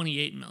did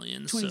 $28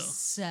 million.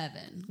 27.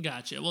 So.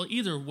 Gotcha. Well,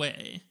 either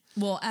way.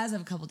 Well, as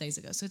of a couple days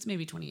ago, so it's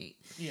maybe 28.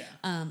 Yeah.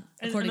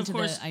 According to the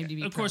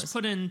IMDb. Of course,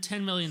 put in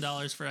 $10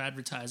 million for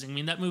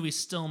advertising. That movie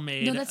still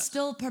made. No, that's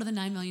still part of the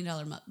 $9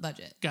 million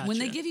budget. Gotcha. When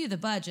they give you the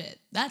budget,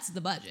 that's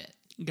the budget.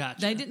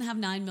 Gotcha. They didn't have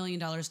 $9 million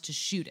to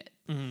shoot it.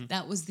 Mm-hmm.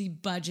 That was the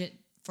budget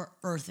for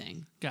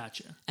earthing.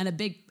 Gotcha. And a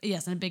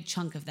big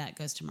chunk of that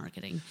goes to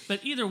marketing.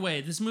 But either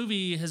way, this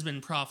movie has been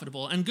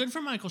profitable and good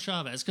for Michael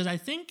Chavez because I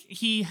think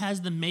he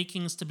has the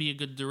makings to be a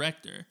good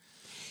director.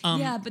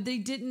 Yeah, but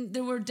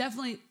there were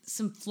definitely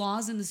some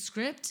flaws in the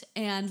script,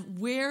 and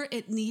where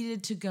it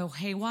needed to go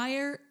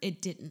haywire,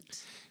 it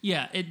didn't.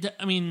 Yeah,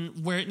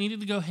 where it needed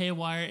to go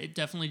haywire, it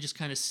definitely just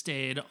kind of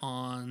stayed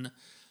on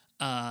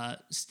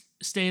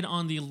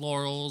the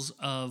laurels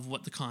of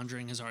what The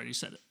Conjuring has already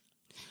said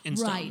in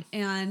stone. Right,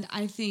 and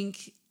I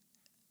think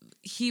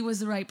he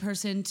was the right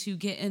person to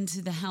get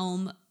into the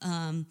helm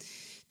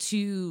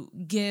to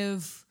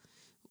give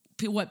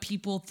what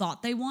people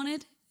thought they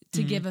wanted.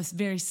 To give us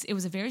it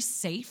was a very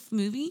safe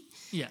movie.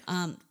 Yeah.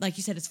 Like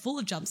you said, it's full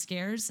of jump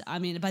scares.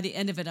 By the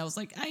end of it, I was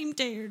like, I'm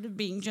tired of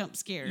being jump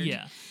scared.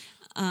 Yeah.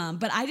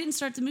 But I didn't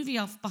start the movie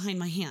off behind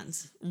my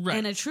hands. Right.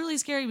 In a truly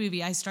scary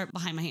movie, I start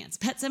behind my hands.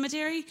 Pet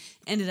Sematary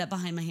ended up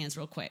behind my hands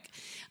real quick.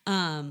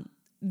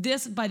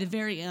 This, by the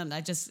very end, I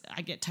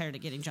get tired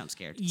of getting jump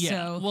scared. Yeah.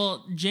 So,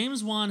 Well,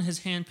 James Wan has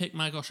handpicked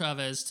Michael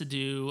Chavez to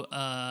do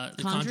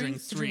The Conjuring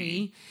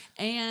 3.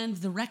 and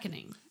The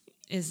Reckoning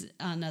is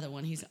another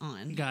one he's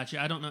on. Gotcha.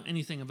 I don't know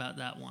anything about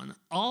that one.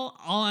 All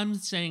I'm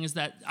saying is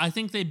that I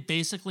think they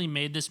basically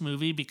made this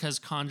movie because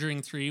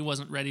Conjuring 3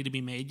 wasn't ready to be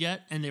made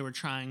yet, and they were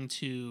trying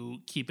to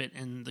keep it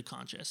in the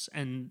conscious.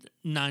 And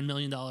 $9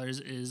 million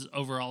is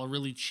overall a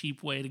really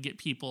cheap way to get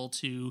people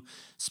to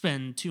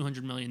spend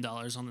 $200 million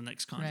on the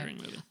next Conjuring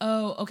movie.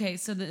 Oh, okay.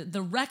 So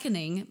the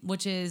Reckoning,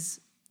 which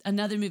is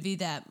another movie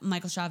that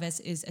Michael Chavez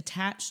is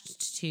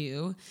attached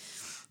to,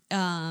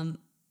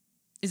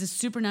 is a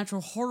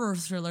supernatural horror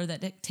thriller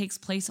that takes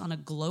place on a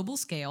global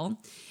scale,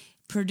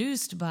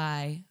 produced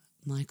by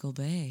Michael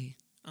Bay.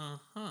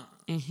 Uh-huh.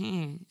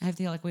 I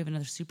feel like we have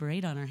another Super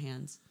 8 on our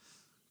hands.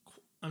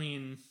 I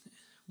mean,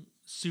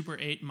 Super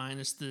 8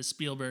 minus the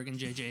Spielberg and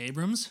J.J.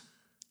 Abrams.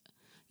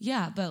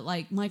 Yeah, but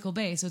like Michael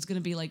Bay, so it's going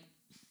to be like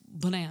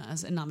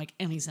bananas and not make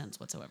any sense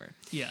whatsoever.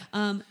 Yeah.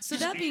 So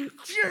that being...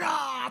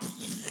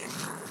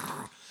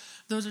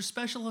 Those are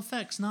special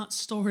effects, not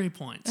story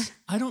points.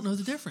 I don't know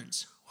the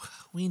difference.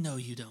 We know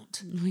you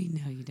don't. We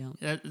know you don't.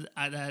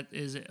 That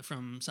is it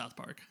from South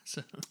Park.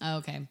 So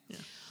Okay. Yeah.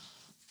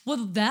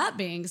 Well, that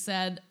being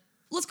said,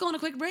 let's go on a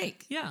quick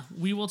break. yeah,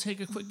 we will take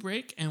a quick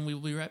break and we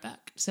will be right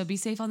back. So be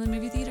safe on the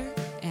movie theater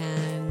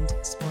and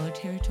spoiler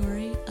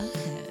territory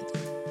ahead.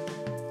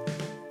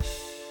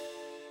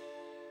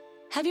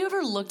 Have you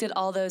ever looked at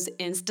all those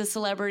Insta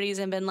celebrities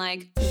and been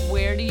like,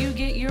 where do you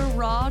get your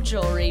raw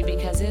jewelry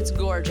because it's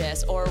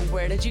gorgeous? Or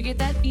where did you get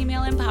that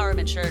female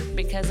empowerment shirt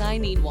because I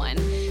need one?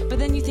 But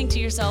then you think to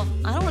yourself,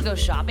 I don't want to go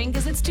shopping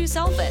because it's too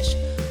selfish.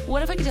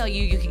 What if I could tell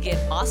you could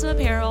get awesome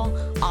apparel,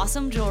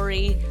 awesome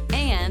jewelry,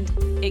 and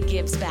it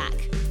gives back?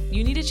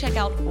 You need to check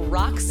out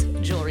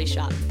Rox Jewelry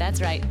Shop. That's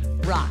right,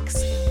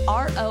 Rox.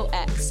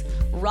 R-O-X.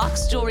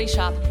 Rox Jewelry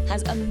Shop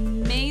has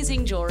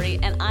amazing jewelry,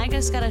 and I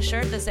just got a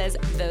shirt that says,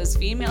 those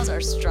females are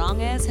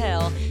strong as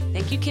hell.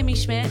 Thank you, Kimmy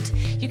Schmidt.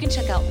 You can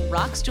check out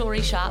Rox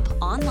Jewelry Shop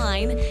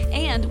online,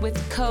 and with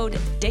code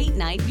Date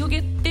Night, you'll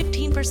get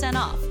 15%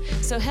 off.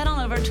 So head on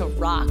over to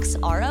Rox,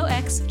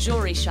 R-O-X,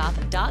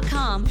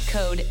 jewelryshop.com,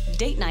 code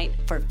Date Night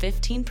for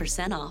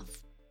 15% off.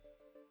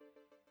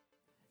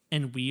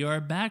 And we are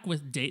back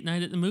with Date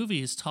Night at the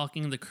Movies,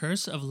 talking The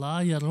Curse of La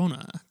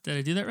Llorona. Did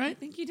I do that right? I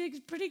think you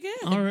did pretty good.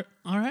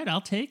 All right,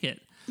 I'll take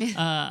it.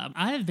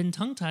 I have been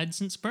tongue-tied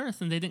since birth,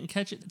 and they didn't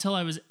catch it until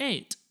I was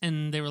 8.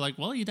 And they were like,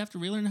 well, you'd have to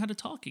relearn how to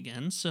talk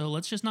again, so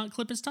let's just not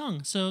clip his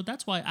tongue. So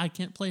that's why I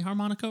can't play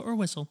harmonica or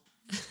whistle.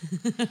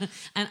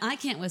 And I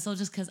can't whistle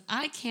just because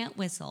I can't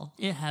whistle.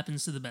 It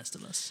happens to the best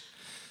of us.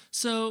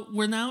 So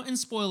we're now in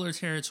spoiler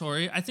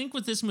territory. I think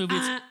with this movie,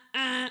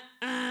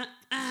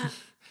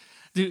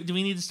 do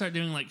we need to start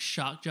doing like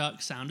shock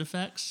jock sound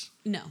effects?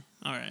 No.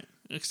 All right.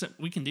 Except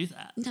we can do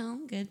that. No,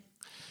 I'm good.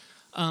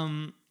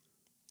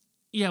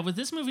 Yeah, with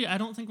this movie, I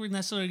don't think we're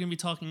necessarily going to be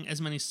talking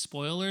as many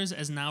spoilers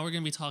as now we're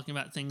going to be talking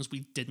about things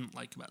we didn't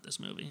like about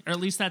this movie. Or at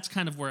least that's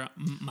kind of where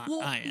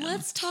I am.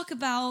 Let's talk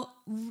about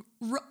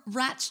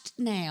Ratched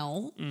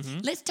now. Mm-hmm.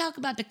 Let's talk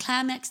about the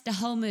climax of the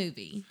whole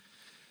movie.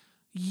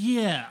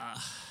 Yeah.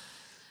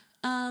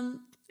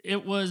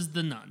 It was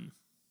the nun.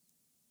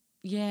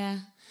 Yeah.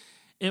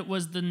 It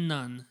was the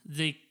nun.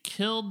 They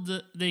killed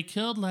La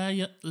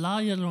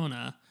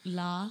Llorona.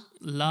 La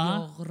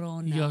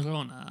Llorona.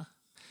 Llorona.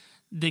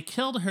 They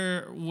killed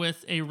her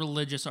with a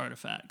religious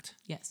artifact.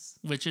 Yes.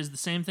 Which is the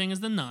same thing as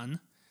the nun.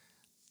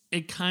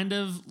 It kind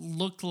of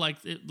looked like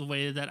the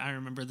way that I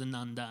remember the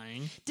nun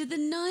dying. Did the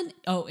nun...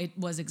 Oh, it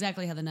was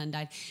exactly how the nun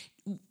died.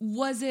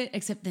 Was it...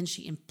 Except then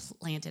she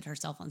implanted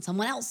herself on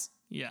someone else.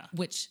 Yeah.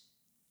 Which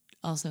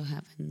also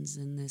happens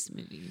in this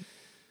movie.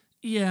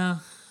 Yeah.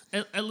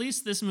 At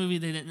least this movie,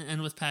 they didn't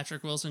end with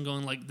Patrick Wilson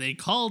going like, they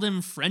called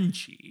him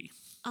Frenchie.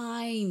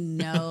 I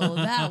know.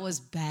 That was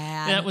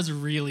bad. That was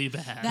really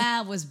bad.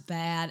 That was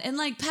bad. And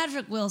like,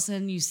 Patrick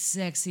Wilson, you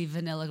sexy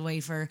vanilla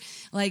wafer,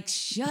 like,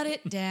 shut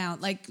it down.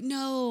 Like,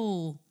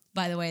 no.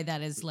 By the way,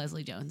 that is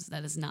Leslie Jones.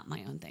 That is not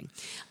my own thing.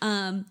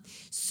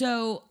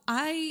 So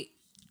I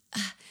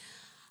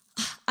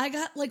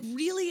got like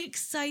really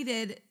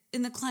excited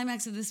in the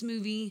climax of this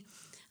movie.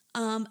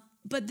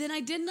 But then I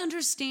didn't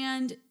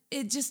understand.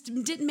 It just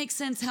didn't make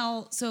sense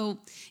how. So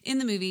in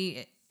the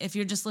movie, if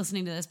you're just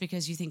listening to this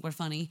because you think we're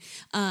funny,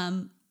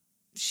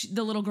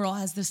 the little girl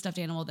has this stuffed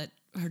animal that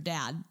her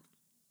dad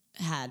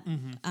had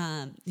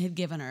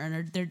given her,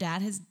 and their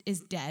dad is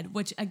dead,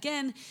 which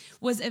again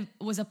was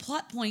a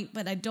plot point,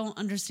 but I don't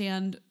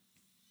understand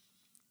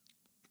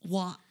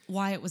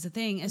why it was a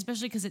thing,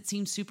 especially because it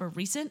seems super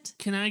recent.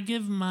 Can I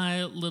give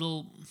my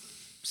little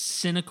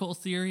cynical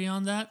theory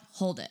on that?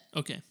 Hold it.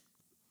 Okay.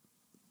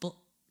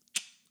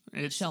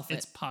 Shelf it.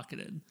 It's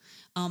pocketed.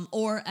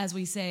 Or as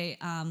we say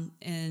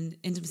in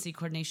intimacy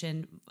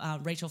coordination,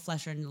 Rachel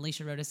Flesher and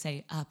Alicia Rhoda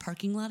say,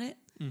 parking lot it.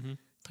 Mm-hmm.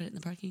 put it in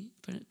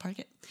the park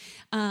it.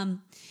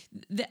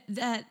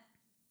 That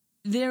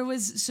there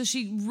was, so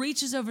she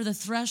reaches over the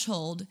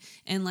threshold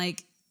and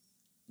like,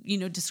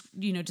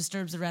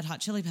 disturbs the Red Hot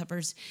Chili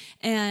Peppers.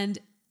 And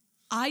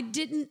I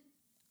didn't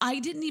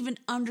even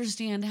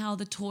understand how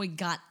the toy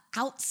got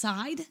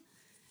outside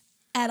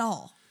at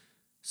all.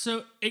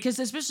 So,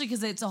 especially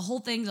because it's a whole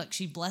thing, like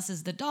she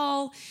blesses the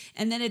doll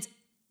and then it's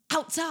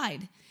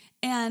outside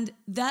and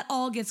that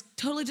all gets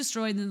totally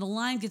destroyed. And then the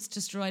line gets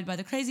destroyed by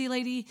the crazy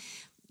lady,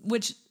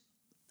 which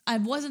I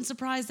wasn't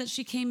surprised that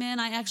she came in.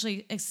 I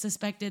actually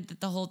suspected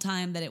that the whole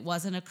time that it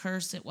wasn't a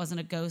curse. It wasn't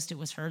a ghost. It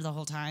was her the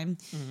whole time,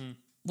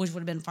 which would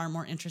have been far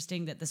more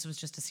interesting that this was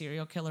just a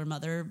serial killer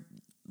mother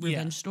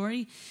revenge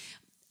story.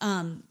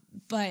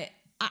 But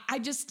I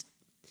just...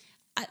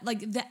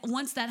 like that.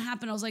 Once that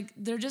happened, I was like,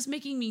 they're just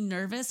making me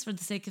nervous for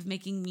the sake of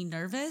making me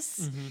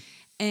nervous.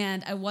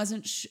 And I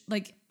wasn't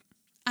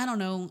I don't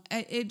know.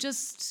 It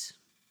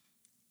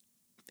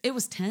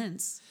was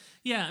tense.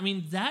 Yeah, I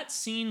mean, that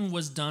scene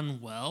was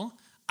done well.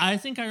 I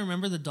think I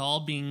remember the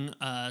doll being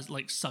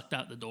sucked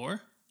out the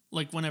door.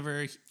 Like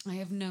whenever... I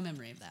have no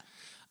memory of that.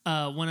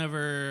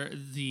 Whenever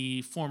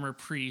the former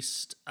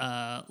priest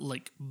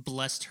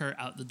blessed her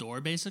out the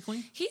door,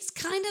 basically. He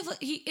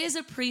is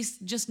a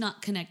priest, just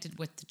not connected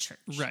with the church.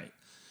 Right.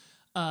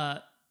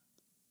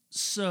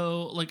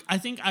 So I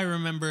think I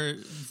remember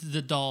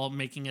the doll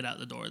making it out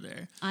the door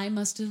there. I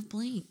must have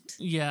blinked.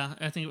 Yeah,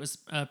 I think it was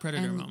a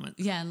Predator moment.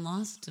 Yeah, and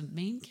lost a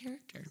main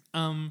character.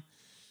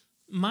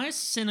 My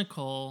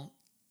cynical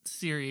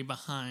theory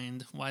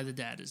behind why the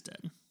dad is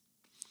dead.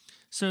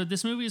 So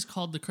this movie is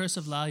called The Curse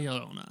of La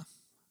Llorona,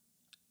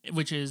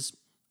 which is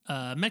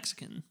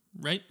Mexican,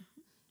 right?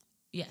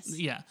 Yes.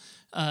 Yeah.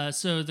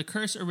 So the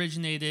curse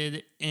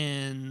originated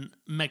in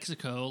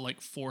Mexico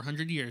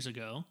 400 years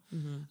ago.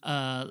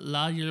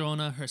 La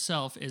Llorona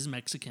herself is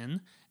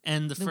Mexican.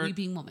 And the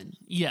weeping woman.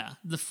 Yeah.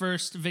 The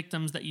first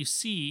victims that you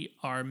see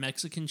are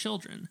Mexican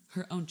children.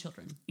 Her own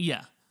children.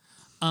 Yeah.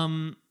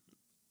 And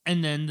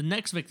then the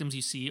next victims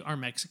you see are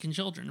Mexican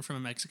children from a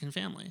Mexican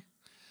family.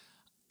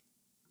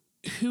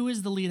 Who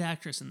is the lead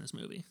actress in this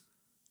movie?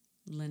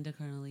 Linda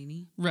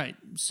Cardellini. Right.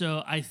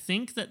 So I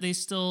think that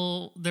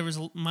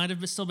might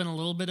have still been a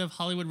little bit of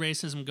Hollywood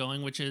racism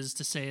going, which is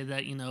to say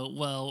that,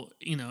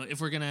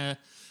 if we're gonna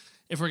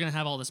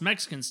have all this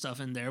Mexican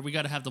stuff in there, we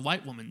got to have the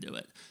white woman do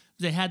it.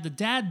 They had the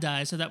dad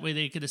die so that way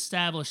they could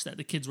establish that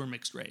the kids were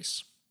mixed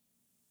race.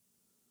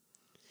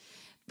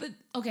 But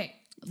okay,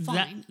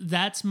 fine.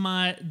 That's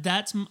right.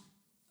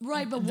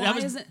 But why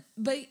isn't?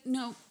 But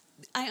no.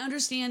 I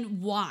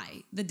understand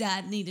why the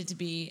dad needed to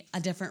be a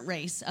different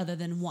race other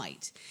than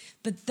white.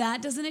 But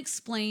that doesn't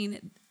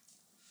explain...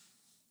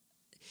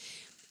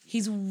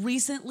 He's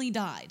recently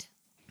died.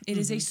 It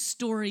is a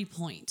story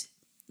point,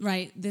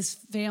 right? This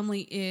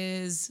family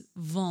is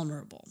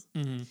vulnerable.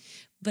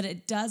 But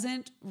it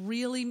doesn't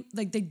really...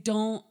 they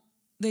don't...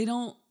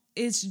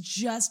 It's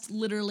just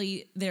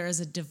literally there is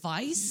a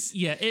device.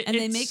 Yeah.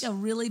 They make a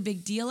really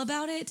big deal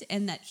about it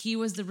and that he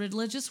was the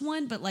religious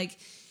one. But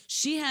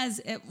she has,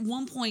 at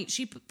one point,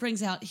 she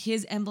brings out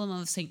his emblem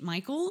of St.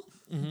 Michael.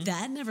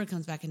 That never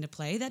comes back into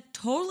play. That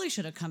totally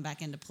should have come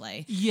back into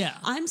play. Yeah.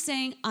 I'm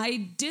saying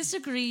I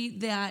disagree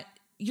that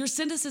your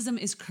cynicism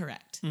is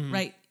correct,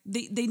 right?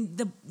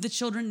 The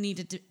children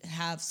needed to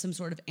have some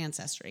sort of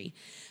ancestry,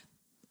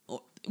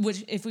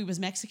 which if he was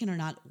Mexican or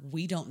not,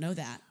 we don't know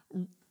that.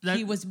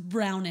 He was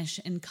brownish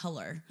in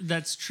color.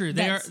 That's true.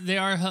 They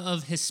are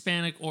of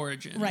Hispanic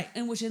origin. Right,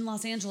 and which in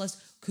Los Angeles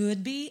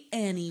could be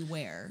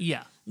anywhere.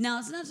 Yeah. Now,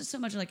 it's not just so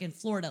much like in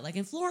Florida. Like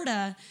in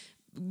Florida,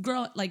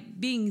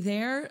 being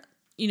there,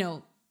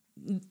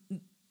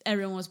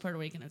 everyone was Puerto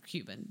Rican or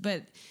Cuban.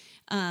 But,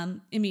 I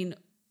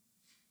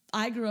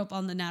grew up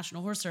on the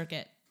National Horse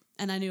Circuit,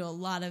 and I knew a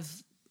lot of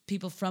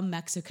people from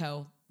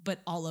Mexico, but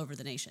all over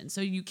the nation.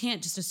 So you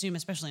can't just assume,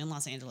 especially in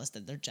Los Angeles,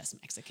 that they're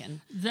just Mexican.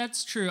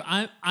 That's true.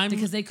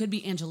 Because they could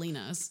be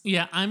Angelinos.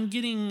 Yeah, I'm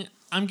getting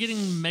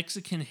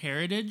Mexican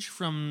heritage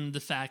from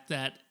the fact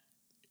that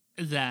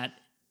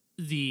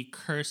the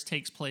curse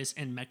takes place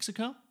in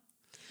Mexico.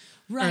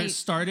 Right. Or it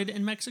started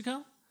in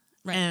Mexico.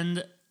 Right.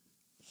 And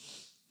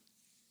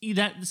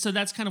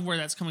that's kind of where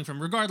that's coming from.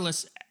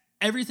 Regardless,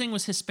 everything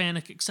was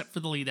Hispanic except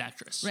for the lead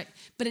actress. Right.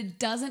 But it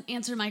doesn't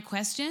answer my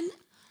question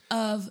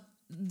of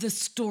the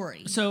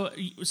story. So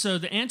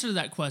the answer to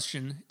that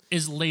question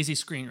is lazy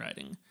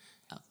screenwriting.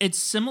 Oh. It's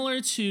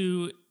similar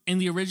to in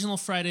the original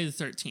Friday the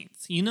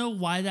 13th. You know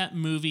why that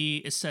movie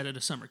is set at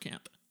a summer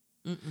camp?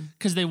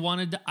 Because they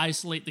wanted to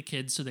isolate the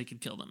kids so they could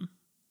kill them.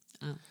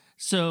 Oh.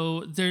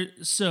 So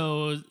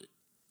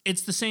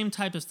it's the same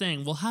type of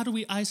thing. Well, how do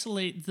we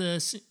isolate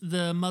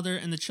the mother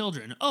and the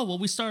children? Oh, well,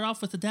 we start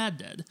off with the dad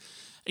dead.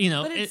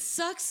 But it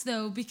sucks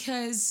though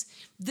because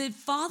the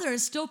father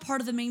is still part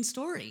of the main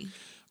story.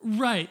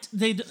 Right.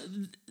 When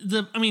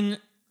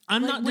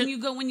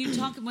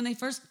they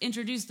first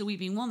introduced the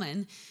weeping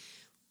woman,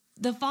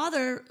 the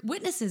father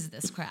witnesses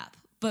this crap.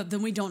 but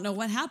then we don't know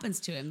what happens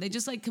to him. They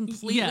just like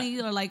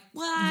completely are like,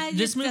 well, it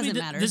doesn't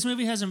matter. This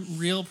movie has a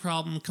real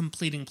problem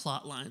completing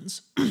plot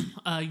lines.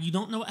 You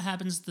don't know what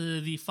happens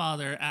to the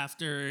father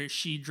after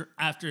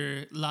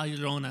La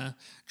Llorona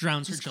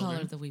drowns her children.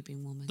 Call her the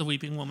Weeping Woman. The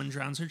Weeping Woman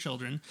drowns her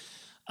children.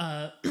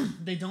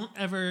 They don't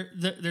ever.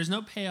 There's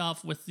no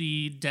payoff with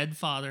the dead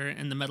father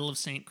and the Medal of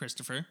Saint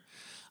Christopher.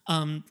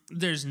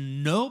 There's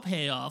no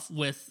payoff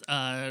with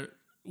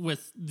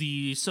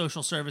the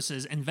social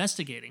services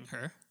investigating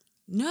her.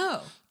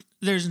 No.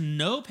 There's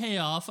no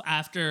payoff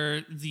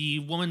after the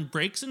woman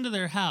breaks into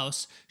their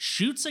house,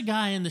 shoots a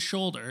guy in the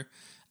shoulder,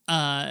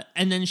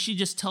 and then she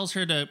just tells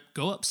her to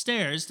go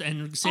upstairs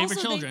and save her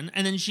children,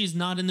 and then she's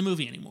not in the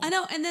movie anymore. I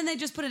know, and then they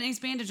just put an ace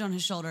bandage on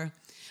his shoulder.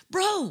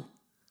 Bro,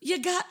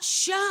 you got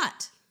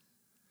shot.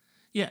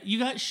 Yeah, you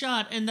got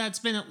shot, and that's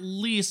been at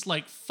least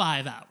like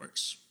 5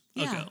 hours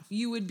ago.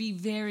 You would be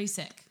very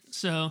sick.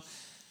 So,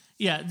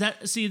 yeah,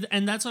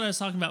 and that's what I was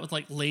talking about with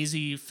like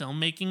lazy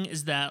filmmaking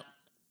is that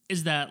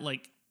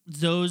like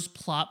those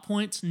plot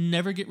points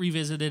never get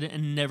revisited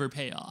and never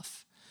pay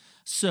off.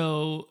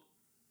 So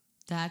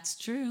that's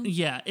true.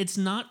 Yeah, it's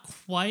not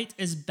quite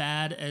as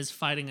bad as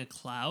Fighting a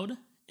Cloud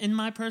in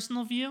my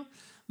personal view,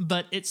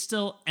 but it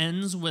still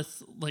ends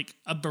with like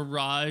a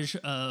barrage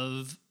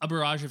of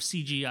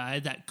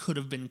CGI that could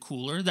have been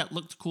cooler, that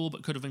looked cool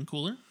but could have been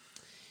cooler.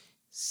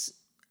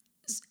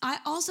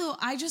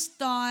 I just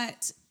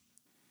thought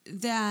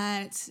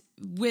that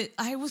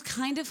I was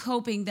kind of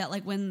hoping that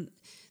like when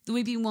the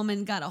Weeping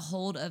Woman got a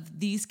hold of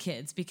these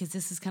kids, because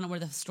this is kind of where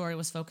the story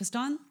was focused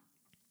on,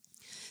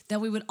 that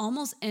we would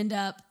almost end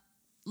up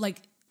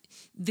like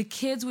the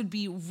kids would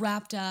be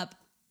wrapped up.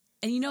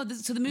 And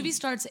so the movie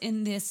starts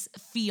in this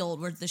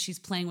field where she's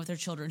playing with her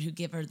children who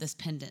give her this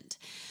pendant.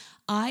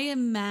 I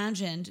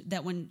imagined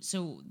that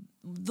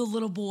the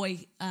little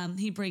boy,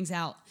 he brings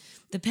out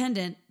the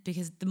pendant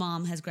because the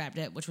mom has grabbed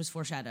it, which was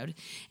foreshadowed.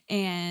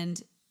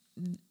 And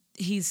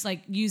he's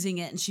like using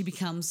it and she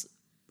becomes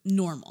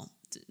normal,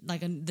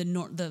 like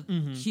the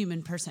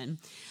human person.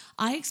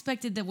 I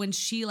expected that when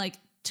she like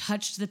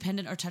touched the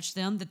pendant or touched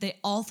them, that they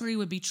all three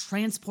would be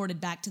transported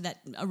back to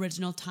that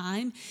original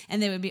time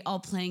and they would be all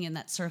playing in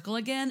that circle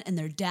again and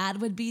their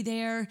dad would be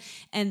there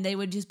and they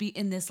would just be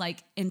in this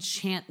like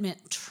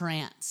enchantment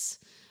trance.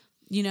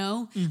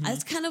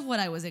 That's kind of what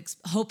I was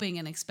hoping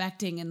and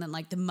expecting. And then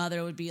like the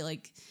mother would be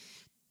like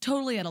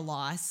totally at a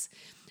loss.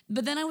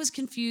 But then I was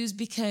confused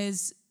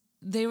because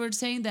they were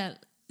saying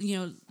that,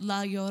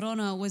 La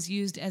Llorona was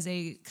used as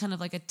a kind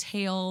of like a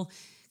tale,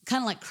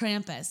 kind of like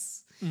Krampus.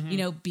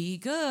 Be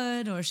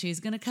good or she's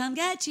going to come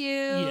get you.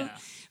 Yeah.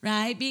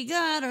 Right? Be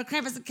good or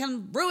Krampus will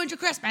come ruin your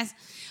Christmas.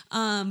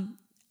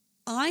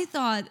 I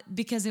thought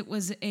because it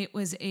was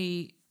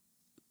a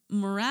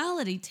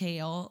morality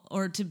tale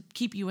or to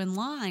keep you in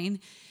line,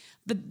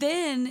 but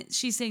then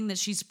she's saying that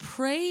she's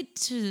prayed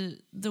to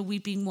the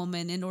Weeping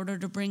Woman in order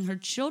to bring her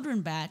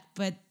children back.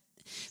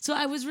 So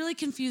I was really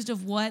confused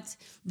of what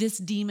this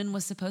demon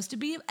was supposed to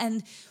be.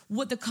 And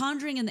what The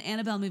Conjuring and the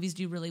Annabelle movies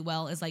do really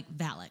well is like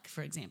Valak,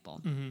 for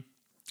example. Mm-hmm.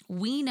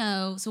 We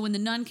know, so when the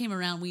nun came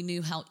around, we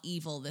knew how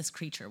evil this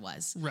creature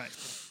was. Right.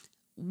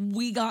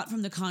 We got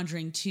from The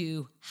Conjuring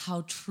to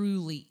how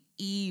truly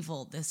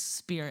evil this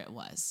spirit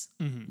was,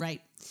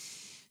 right?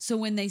 So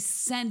when they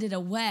send it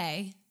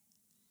away,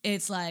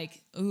 it's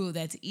like, ooh,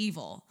 that's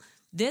evil.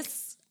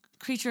 This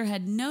creature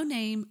had no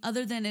name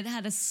other than it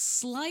had a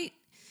slight...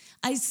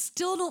 I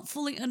still don't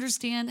fully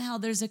understand how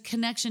there's a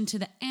connection to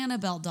the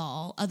Annabelle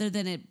doll other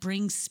than it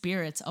brings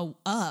spirits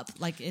up,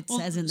 like it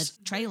says in the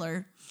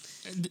trailer.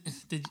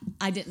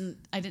 I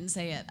didn't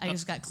say it. I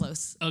just got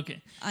close.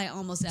 Okay. I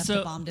almost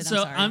F-bombed it. I'm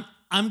so sorry.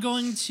 I'm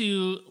going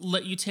to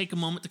let you take a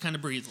moment to kind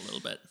of breathe a little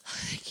bit.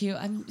 Thank you.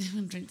 I'm going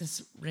to drink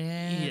this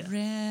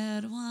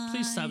red wine.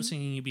 Please stop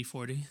singing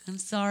UB40. I'm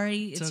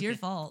sorry. It's okay. your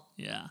fault.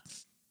 Yeah.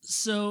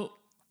 So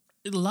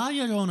La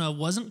Llorona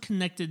wasn't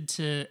connected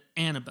to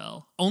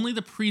Annabelle. Only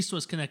the priest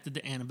was connected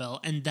to Annabelle,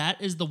 and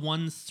that is the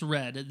one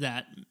thread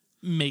that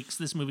makes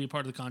this movie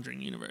part of the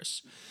Conjuring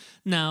universe.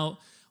 Now,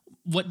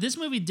 what this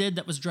movie did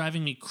that was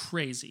driving me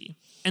crazy,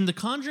 and the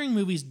Conjuring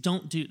movies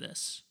don't do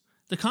this.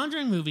 The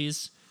Conjuring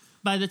movies,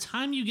 by the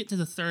time you get to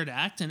the third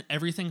act and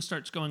everything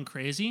starts going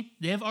crazy,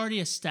 they have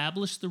already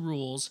established the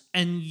rules,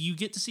 and you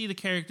get to see the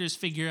characters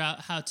figure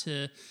out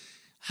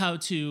how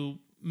to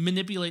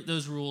manipulate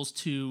those rules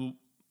to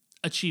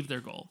achieve their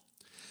goal.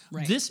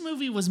 Right. This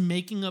movie was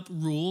making up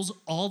rules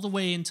all the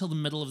way until the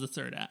middle of the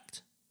third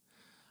act.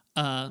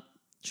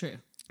 True.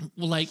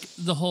 Like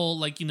the whole,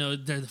 like,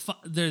 they're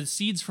the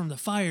seeds from the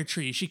fire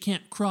tree. She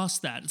can't cross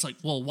that. It's like,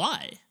 well,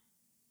 why?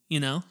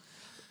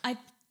 I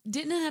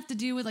didn't have to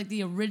do with like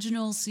the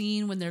original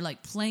scene when they're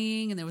like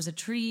playing and there was a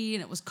tree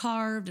and it was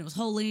carved and it was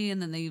holy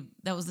and then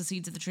that was the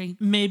seeds of the tree.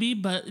 Maybe,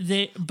 but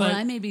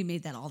I maybe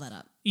made all that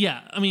up.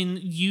 Yeah, I mean,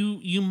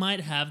 you might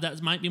have that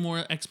might be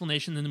more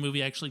explanation than the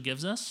movie actually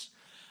gives us.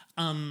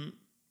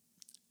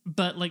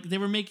 but like they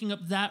were making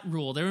up that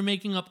rule. They were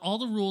making up all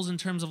the rules in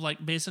terms of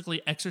like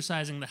basically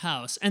exercising the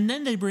house. And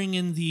then they bring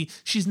in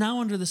she's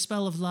now under the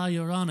spell of La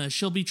Llorona.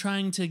 She'll be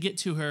trying to get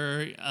to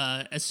her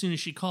as soon as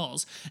she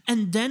calls.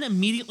 And then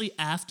immediately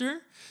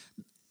after,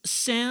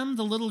 Sam,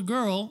 the little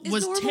girl,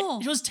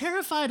 was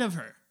terrified of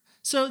her.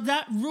 So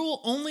that rule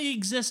only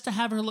exists to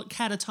have her look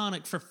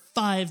catatonic for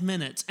 5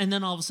 minutes, and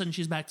then all of a sudden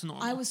she's back to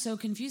normal. I was so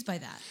confused by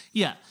that.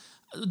 Yeah.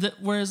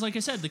 Whereas, like I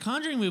said, the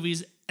Conjuring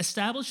movies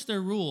establish their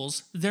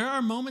rules. There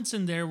are moments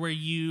in there where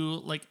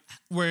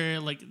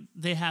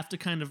they have to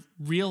kind of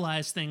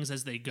realize things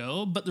as they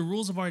go, but the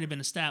rules have already been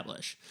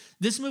established.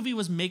 This movie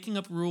was making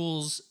up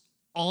rules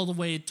all the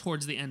way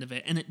towards the end of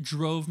it, and it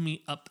drove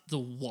me up the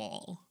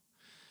wall,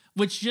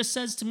 which just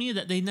says to me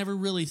that they never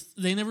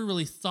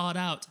really thought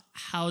out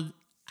how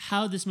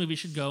this movie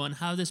should go and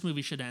how this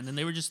movie should end, and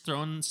they were just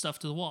throwing stuff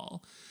to the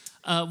wall,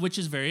 which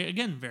is very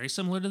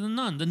similar to The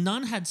Nun. The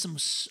Nun had some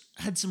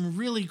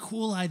really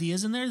cool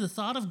ideas in there. The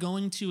thought of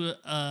going to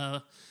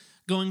a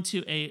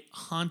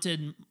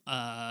haunted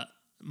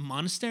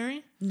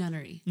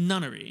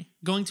nunnery,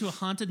 going to a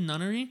haunted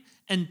nunnery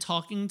and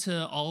talking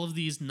to all of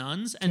these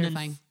nuns,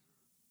 and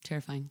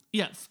Terrifying.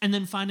 Yeah, and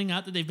then finding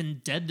out that they've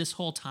been dead this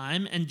whole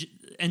time, and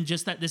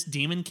just that this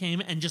demon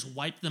came and just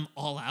wiped them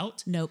all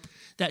out. Nope.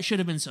 That should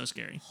have been so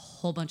scary.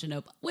 Whole bunch of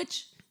nope.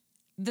 Which,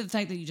 the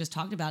fact that you just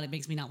talked about it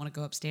makes me not want to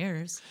go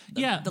upstairs.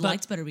 The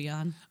lights better be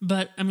on.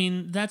 But, I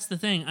mean, that's the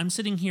thing. I'm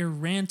sitting here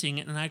ranting,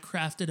 and I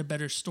crafted a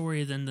better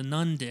story than The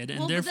Nun did,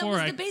 and therefore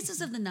that was the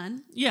basis of The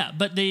Nun. Yeah,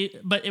 but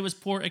it was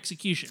poor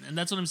execution, and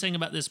that's what I'm saying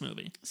about this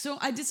movie. So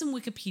I did some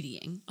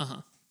Wikipediaing.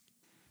 Uh-huh.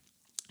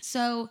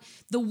 So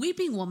the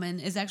Weeping Woman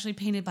is actually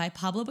painted by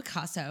Pablo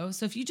Picasso.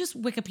 So if you just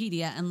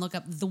Wikipedia and look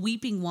up the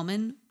Weeping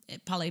Woman,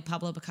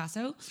 Pablo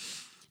Picasso,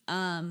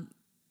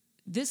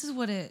 this is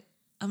what I'm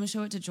going to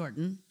show it to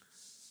Jordan.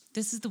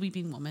 This is the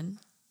Weeping Woman.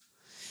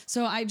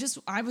 So I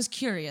was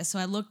curious. So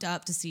I looked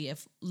up to see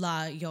if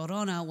La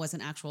Llorona was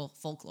an actual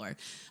folklore.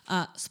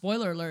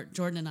 Spoiler alert,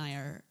 Jordan and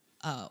I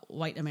are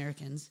white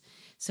Americans.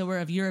 So we're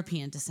of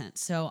European descent.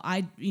 So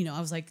I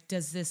was like,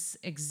 does this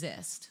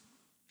exist?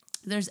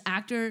 There's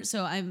it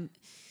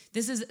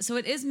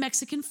is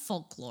Mexican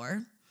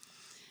folklore.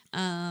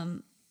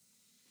 I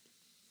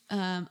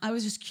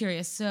was just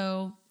curious.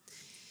 So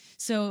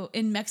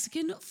in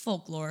Mexican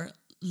folklore,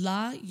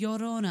 La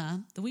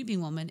Llorona, the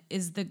weeping woman,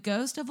 is the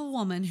ghost of a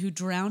woman who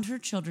drowned her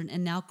children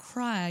and now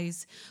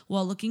cries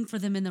while looking for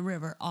them in the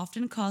river,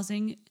 often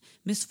causing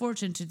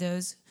misfortune to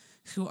those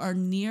who are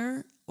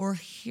near or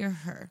hear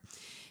her.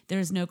 There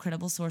is no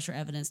credible source or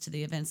evidence to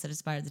the events that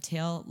inspired the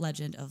tale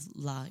legend of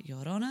La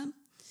Llorona.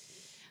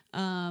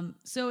 The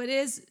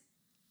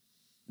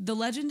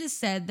legend is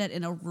said that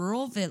in a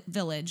rural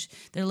village,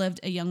 there lived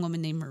a young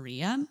woman named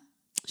Maria.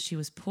 She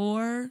was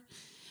poor.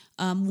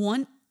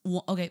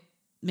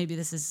 Maybe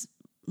this is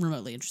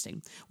remotely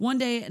interesting. One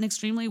day, an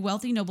extremely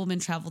wealthy nobleman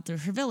traveled through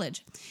her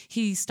village.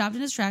 He stopped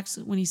in his tracks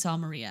when he saw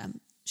Maria.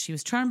 She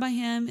was charmed by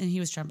him, and he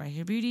was charmed by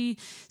her beauty.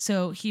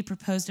 So he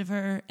proposed to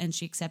her, and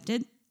she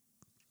accepted.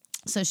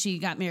 So she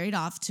got married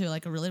off to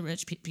like a really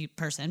rich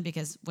person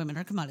because women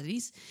are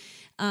commodities.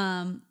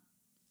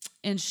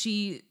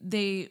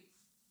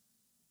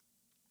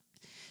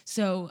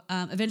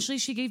 Eventually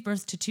she gave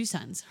birth to 2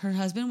 sons. Her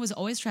husband was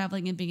always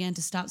traveling and began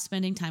to stop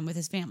spending time with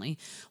his family.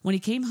 When he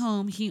came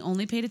home, he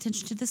only paid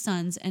attention to the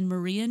sons, and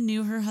Maria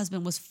knew her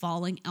husband was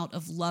falling out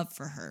of love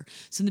for her.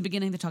 So in the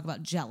beginning, they talk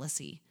about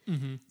jealousy.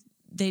 Mm-hmm.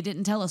 They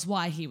didn't tell us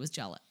why he was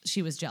jealous.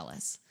 She was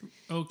jealous.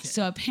 Okay.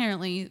 So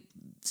apparently,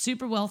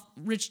 super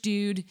rich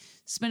dude,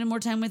 spending more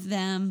time with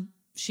them.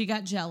 She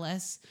got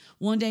jealous.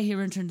 One day he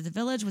returned to the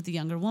village with the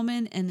younger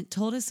woman and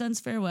told his sons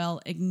farewell,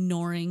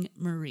 ignoring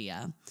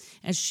Maria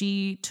as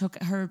she took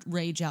her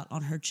rage out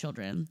on her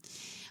children.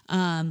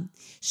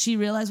 She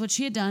realized what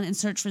she had done and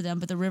searched for them,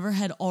 but the river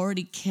had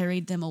already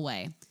carried them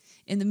away.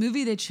 In the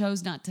movie, they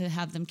chose not to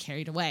have them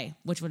carried away,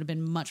 which would have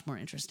been much more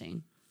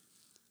interesting.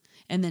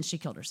 And then she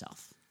killed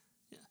herself.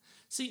 Yeah.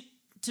 See,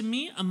 to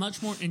me, a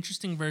much more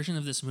interesting version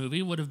of this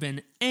movie would have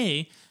been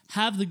A,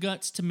 have the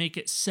guts to make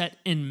it set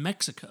in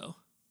Mexico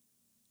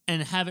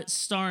and have it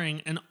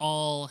starring an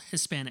all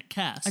Hispanic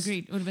cast.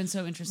 Agreed. It would have been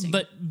so interesting.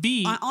 But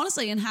B...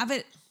 honestly, and have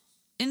it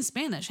in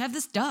Spanish. Have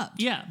this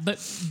dubbed. Yeah, but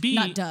B...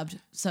 Not dubbed,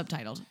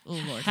 subtitled. Oh,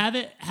 Lord. Have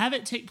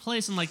it take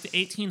place in like the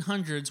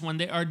 1800s when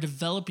they are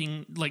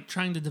developing, like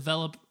trying to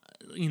develop,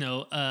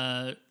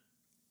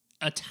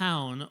 a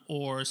town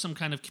or some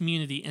kind of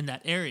community in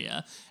that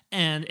area,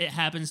 and it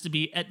happens to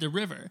be at the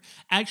river.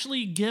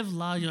 Actually give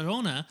La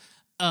Llorona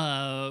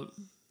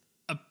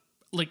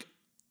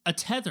a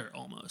tether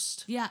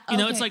almost. Yeah.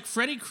 Okay. It's like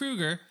Freddy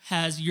Krueger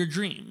has your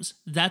dreams.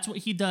 That's what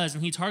he does,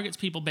 and he targets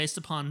people based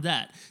upon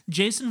that.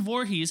 Jason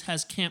Voorhees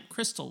has Camp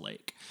Crystal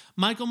Lake.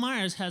 Michael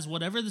Myers has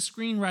whatever the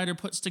screenwriter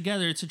puts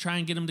together to try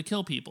and get him to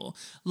kill people.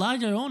 La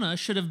Llorona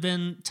should have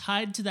been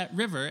tied to that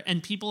river,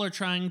 and people are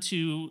trying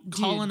to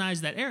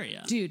colonize that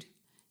area. Dude,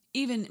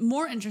 even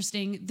more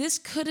interesting, this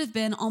could have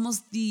been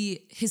almost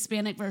the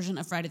Hispanic version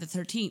of Friday the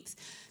 13th.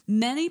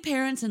 Many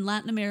parents in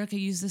Latin America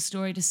use this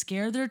story to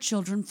scare their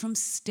children from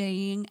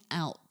staying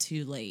out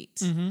too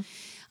late.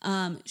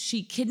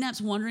 She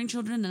kidnaps wandering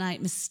children in the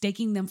night,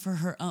 mistaking them for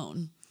her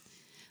own.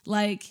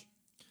 Like,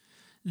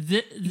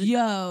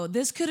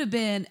 this could have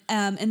been,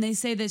 and they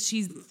say that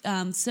she's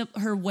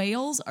her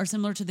wails are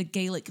similar to the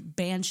Gaelic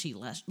banshee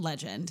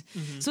legend.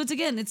 So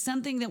it's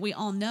something that we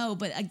all know.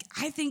 But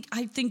I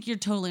think you're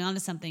totally onto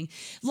something.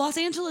 Los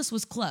Angeles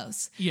was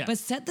close, but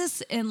set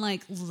this in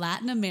like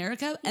Latin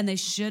America, and they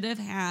should have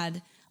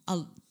had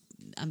a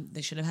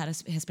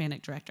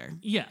Hispanic director.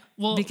 Yeah,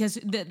 well, because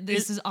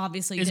this is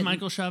obviously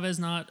Michael Chavez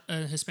not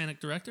a Hispanic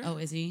director? Oh,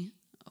 is he?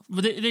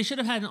 But they should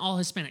have had an all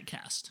Hispanic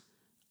cast.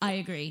 I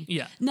agree.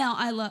 Yeah. Now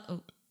I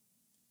love.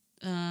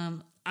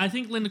 I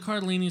think Linda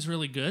Cardellini is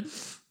really good,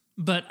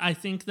 but I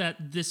think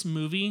that this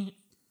movie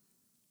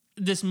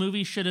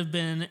should have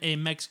been a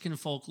Mexican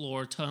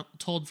folklore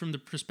told from the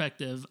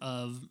perspective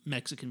of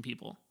Mexican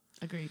people.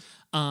 Agreed.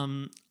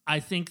 I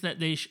think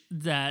that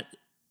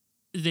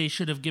they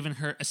should have given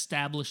her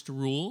established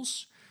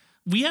rules.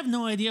 We have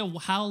no idea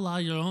how La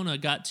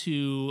Llorona got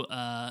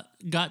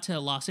to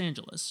Los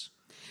Angeles.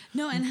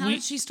 No, and how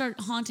did she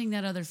start haunting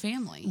that other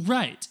family?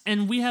 Right.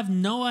 And we have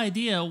no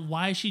idea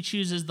why she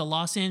chooses the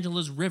Los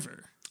Angeles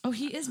River. Oh,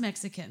 he is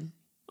Mexican.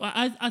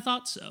 I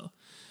thought so.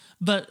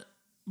 But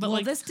well,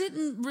 like this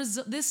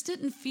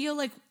didn't feel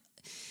like,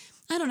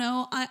 I don't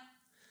know.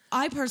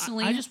 I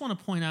personally I just want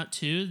to point out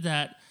too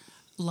that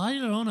La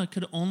Llorona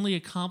could only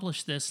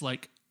accomplish this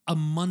like a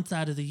month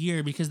out of the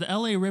year because the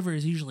LA River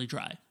is usually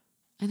dry.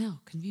 I know,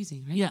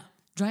 confusing, right? Yeah.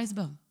 Dry as a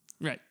bone.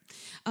 Right.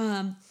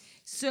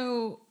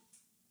 So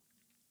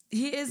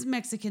he is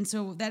Mexican,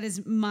 so that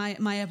is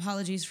my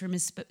apologies for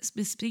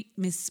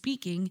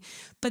misspeaking.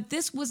 But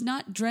this was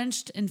not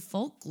drenched in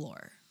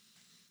folklore.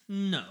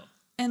 No.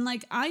 And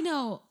like, I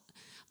know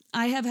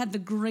I have had the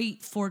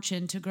great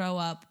fortune to grow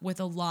up with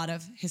a lot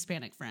of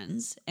Hispanic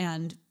friends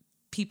and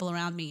people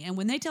around me. And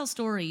when they tell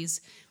stories,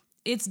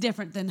 it's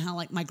different than how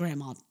like my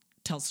grandma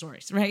tells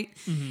stories, right?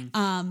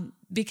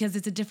 Because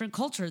it's a different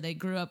culture. They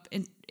grew up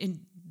in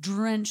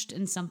drenched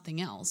in something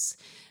else.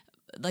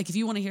 Like if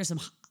you want to hear some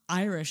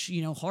Irish,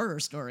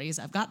 horror stories,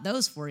 I've got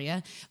those for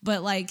you.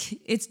 But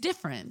like, it's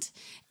different.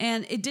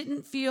 And it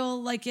didn't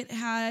feel like it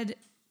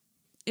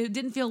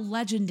didn't feel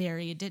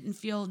legendary. It didn't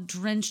feel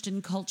drenched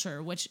in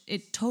culture, which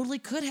it totally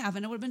could have.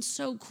 And it would have been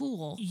so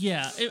cool.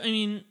 Yeah.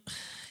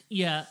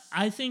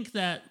 I think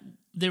that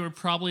they were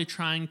probably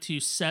trying to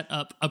set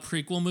up a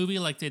prequel movie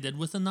like they did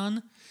with The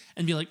Nun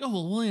and be like, oh,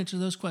 well, we'll answer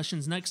those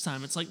questions next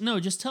time. It's like, no,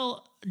 just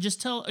tell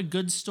a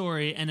good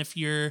story. And if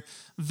your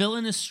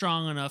villain is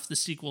strong enough, the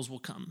sequels will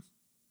come.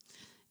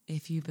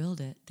 If you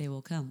build it, they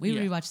will come. We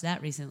rewatched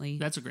that recently.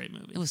 That's a great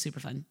movie. It was super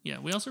fun. Yeah,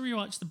 we also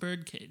rewatched The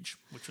Birdcage,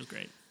 which was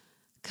great.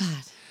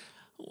 God.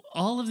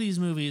 All of these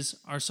movies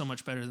are so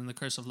much better than The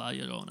Curse of La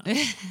Llorona.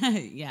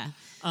 Yeah.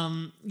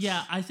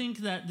 I think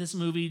that this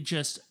movie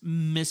just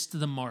missed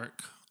the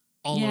mark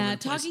all over the place.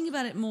 Talking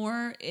about it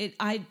more,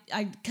 I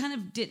kind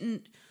of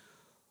didn't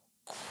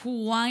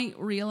quite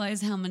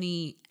realize how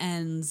many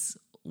ends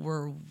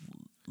were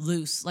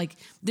loose. Like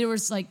there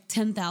was like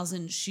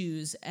 10,000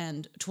 shoes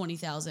and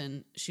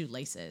 20,000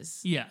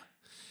 shoelaces. Yeah.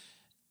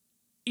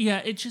 Yeah,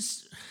 it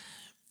just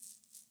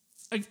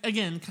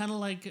again, kind of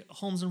like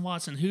Holmes and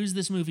Watson. Who's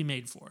this movie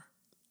made for?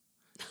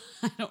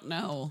 I don't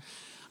know.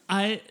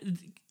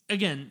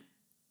 Again,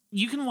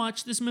 you can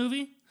watch this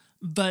movie,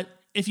 but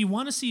if you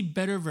want to see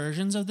better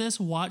versions of this,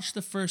 watch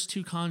the first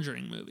two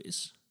Conjuring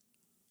movies.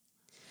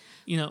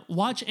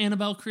 Watch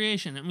Annabelle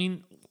Creation. I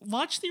mean,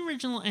 watch the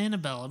original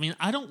Annabelle. I mean,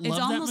 I don't love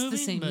that movie. It's almost the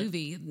same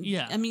movie.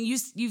 Yeah. I mean,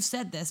 you've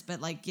said this, but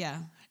like, yeah.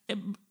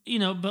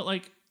 But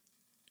like,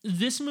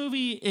 this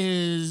movie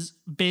is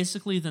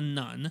basically The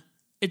Nun.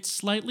 It's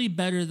slightly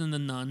better than The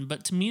Nun,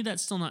 but to me,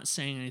 that's still not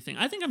saying anything.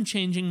 I think I'm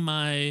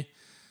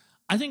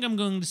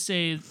going to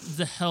say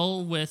the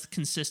hell with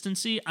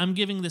consistency. I'm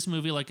giving this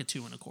movie like a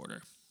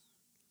 2.25.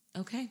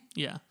 Okay.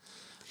 Yeah.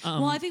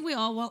 Well, I think we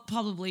all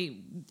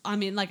probably, I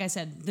mean, like I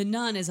said, The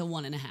Nun is a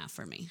 1.5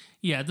 for me.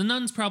 Yeah, The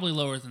Nun's probably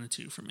lower than a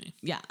 2 for me.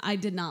 Yeah, I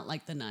did not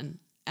like The Nun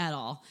at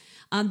all.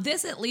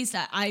 This, at least,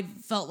 I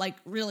felt like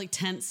really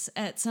tense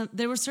at some.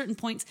 There were certain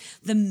points.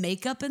 The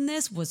makeup in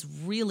this was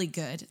really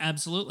good.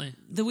 Absolutely.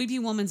 The Weepy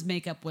Woman's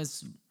makeup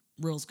was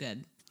real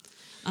good.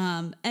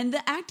 And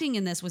the acting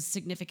in this was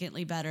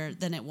significantly better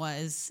than it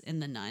was in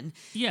The Nun.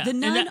 Yeah, The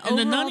Nun, and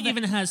The Nun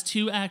even has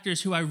 2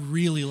 actors who I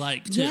really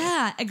like too.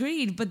 Yeah,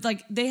 agreed. But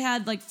like they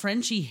had like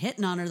Frenchie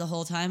hitting on her the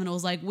whole time, and it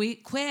was like,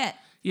 wait, quit.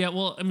 Yeah,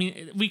 well, I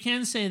mean, we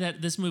can say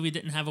that this movie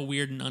didn't have a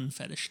weird nun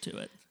fetish to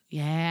it.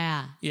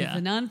 Yeah.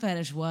 The nun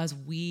fetish was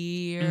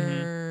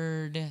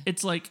weird. Mm-hmm.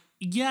 It's like,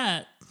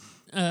 Taissa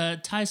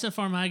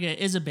Farmiga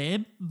is a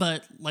babe,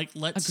 but like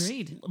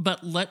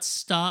let's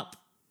stop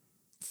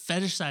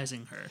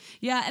fetishizing her.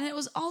 Yeah, and it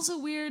was also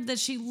weird that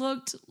she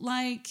looked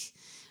like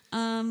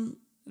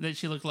that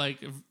she looked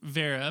like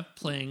Vera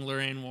playing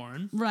Lorraine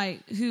Warren.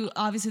 Right. Who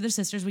obviously they're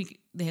sisters.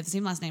 They have the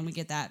same last name. We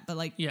get that. But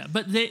like, Yeah,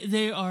 but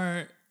they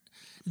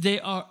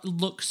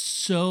look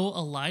so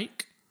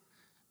alike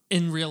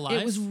in real life.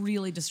 it was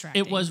really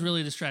distracting. It was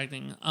really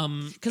distracting.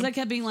 Because I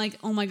kept being like,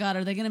 oh my God,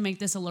 are they going to make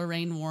this a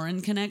Lorraine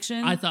Warren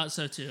connection? I thought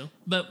so too.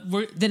 But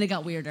then it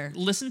got weirder.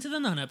 listen to the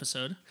Nun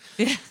episode.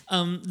 Yeah.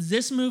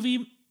 This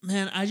movie,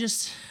 man, I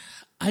just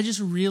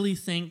really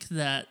think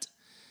that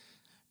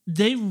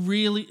they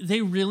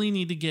really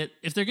need to get,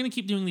 if they're going to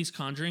keep doing these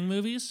Conjuring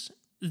movies,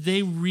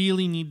 they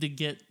really need to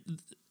get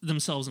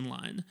themselves in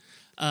line.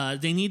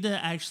 They need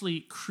to actually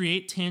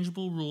create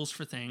tangible rules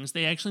for things.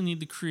 They actually need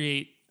to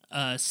create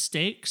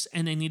stakes,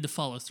 and they need to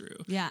follow through.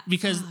 Yeah.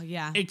 Because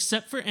yeah.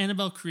 except for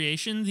Annabelle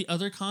Creation, the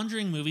other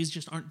Conjuring movies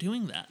just aren't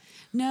doing that.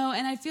 No,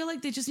 and I feel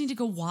like they just need to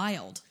go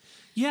wild.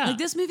 Yeah. Like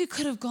this movie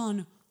could have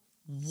gone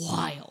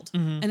wild,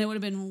 and it would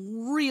have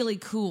been really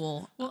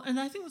cool. Well, and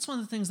I think that's one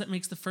of the things that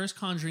makes the first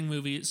Conjuring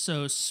movie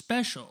so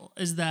special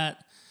is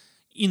that,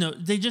 you know,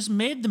 they just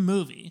made the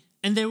movie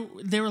and they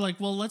were like,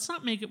 well, let's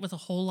not make it with a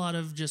whole lot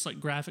of just like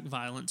graphic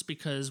violence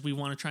because we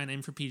want to try and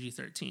aim for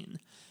PG-13.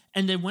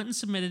 And they went and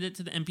submitted it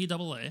to the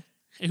MPAA,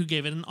 who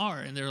gave it an R.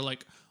 And they were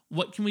like,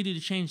 what can we do to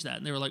change that?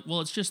 And they were like,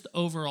 well, it's just the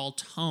overall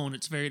tone.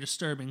 It's very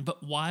disturbing,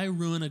 but why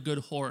ruin a good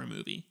horror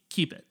movie?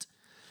 Keep it.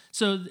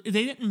 So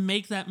they didn't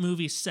make that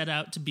movie set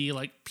out to be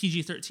like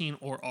PG-13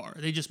 or R.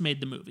 They just made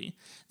the movie.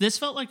 This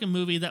felt like a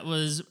movie that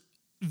was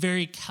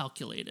very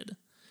calculated.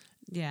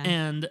 Yeah.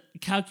 And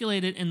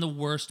calculated in the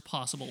worst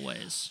possible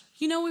ways.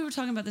 You know, we were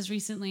talking about this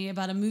recently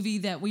about a movie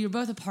that we were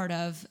both a part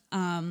of,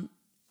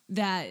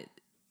 that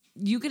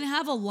you can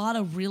have a lot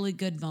of really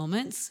good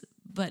moments,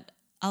 but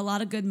a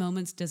lot of good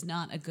moments does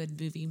not a good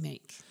movie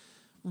make.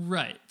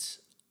 Right.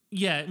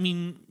 Yeah, I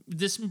mean,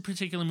 this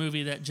particular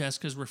movie that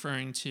Jessica's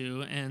referring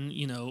to, and,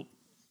 you know,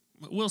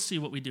 we'll see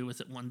what we do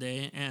with it one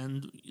day.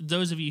 And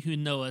those of you who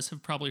know us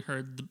have probably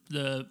heard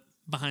the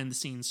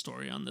behind-the-scenes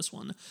story on this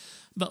one.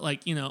 But,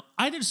 like, you know,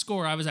 I did a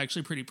score I was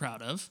actually pretty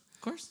proud of.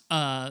 Of course.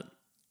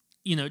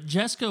 You know,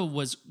 Jessica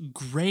was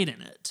great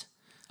in it.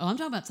 Oh, I'm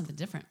talking about something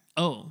different.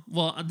 Oh,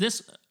 well,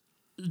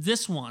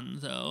 this one,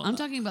 though. I'm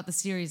talking about the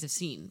series of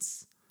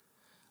scenes.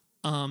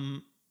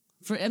 I'm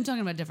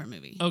talking about a different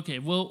movie. Okay,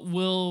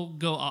 we'll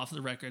go off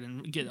the record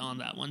and get on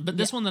that one. But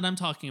this one that I'm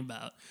talking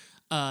about,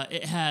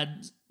 it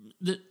had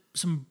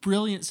some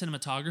brilliant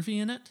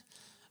cinematography in it.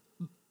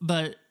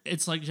 But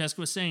it's like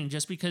Jessica was saying,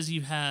 just because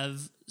you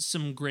have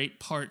some great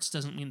parts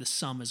doesn't mean the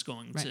sum is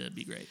going to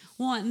be great.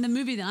 Well, and the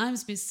movie that I'm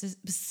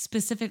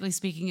specifically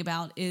speaking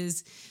about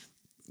is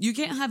you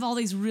can't have all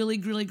these really,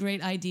 really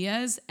great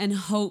ideas and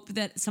hope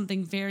that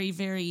something very,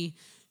 very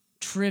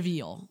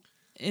trivial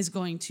is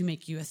going to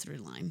make you a through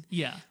line.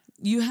 Yeah.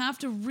 You have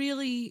to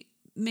really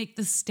make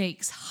the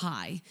stakes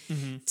high.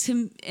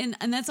 And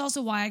that's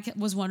also why I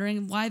was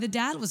wondering why the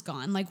dad was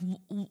gone. Like,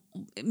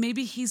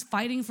 maybe he's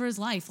fighting for his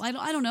life. I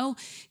don't know.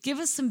 Give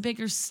us some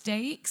bigger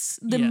stakes.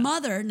 The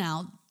mother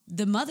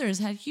has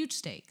had huge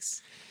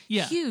stakes.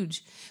 Yeah.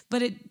 Huge.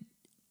 But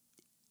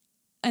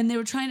and they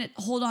were trying to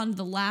hold on to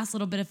the last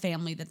little bit of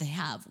family that they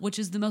have, which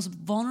is the most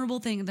vulnerable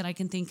thing that I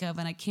can think of.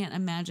 And I can't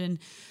imagine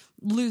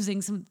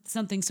losing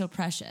something so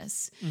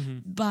precious.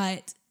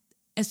 But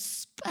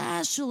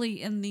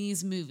especially in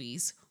these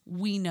movies,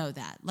 we know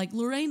that. Like,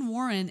 Lorraine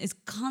Warren is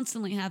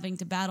constantly having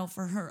to battle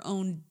for her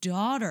own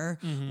daughter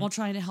while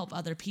trying to help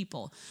other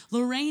people.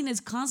 Lorraine is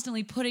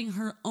constantly putting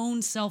her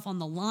own self on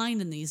the line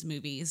in these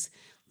movies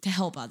to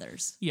help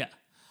others. Yeah.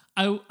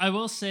 I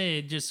will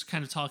say, just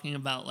kind of talking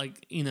about,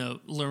 like, you know,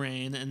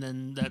 Lorraine, and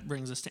then that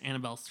brings us to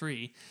Annabelle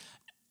 3.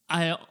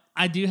 I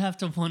do have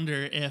to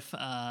wonder if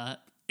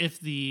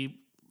the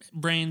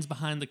brains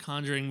behind the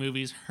Conjuring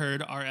movies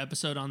heard our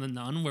episode on The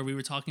Nun where we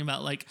were talking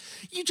about, like,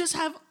 you just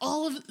have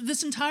all of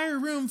this entire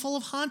room full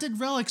of haunted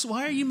relics.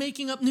 Why are you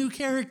making up new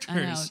characters?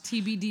 I know,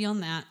 TBD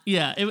on that.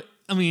 Yeah,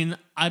 I mean,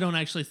 I don't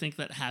actually think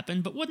that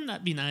happened, but wouldn't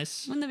that be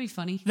nice? Wouldn't that be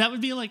funny? That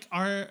would be like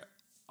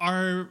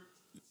our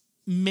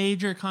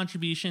major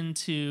contribution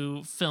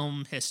to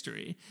film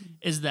history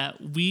is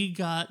that we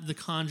got the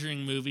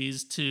Conjuring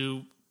movies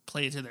to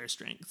play to their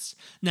strengths.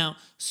 Now,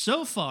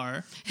 so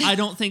far, I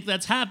don't think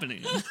that's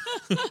happening.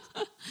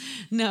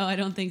 No, I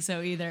don't think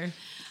so either.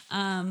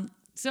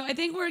 So I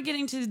think we're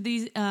getting to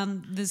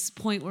this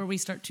point where we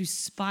start to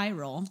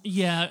spiral.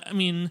 Yeah, I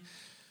mean,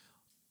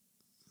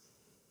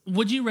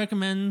 would you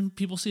recommend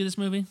people see this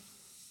movie?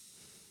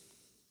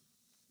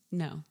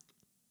 No.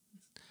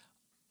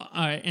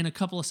 All right, in a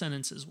couple of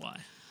sentences, why?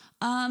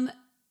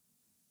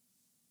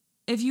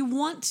 If you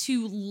want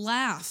to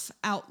laugh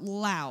out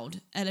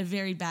loud at a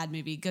very bad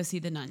movie, go see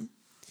The Nun.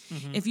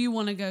 If you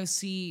want to go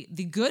see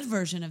the good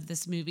version of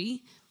this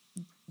movie,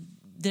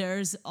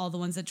 there's all the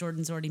ones that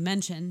Jordan's already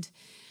mentioned.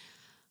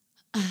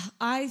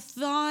 I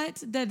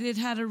thought that it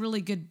had a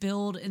really good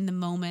build in the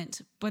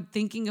moment, but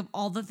thinking of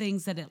all the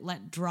things that it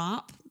let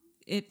drop,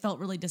 it felt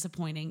really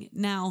disappointing.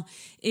 Now,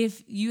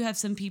 if you have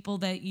some people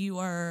that you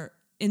are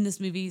in this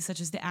movie, such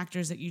as the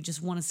actors that you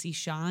just want to see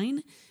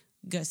shine,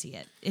 go see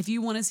it. If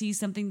you want to see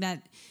something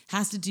that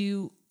has to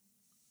do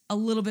a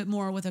little bit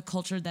more with a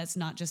culture that's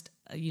not just,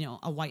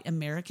 a white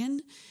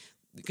American,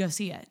 go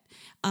see it.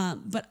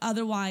 But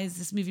otherwise,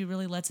 this movie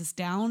really lets us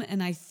down.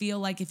 And I feel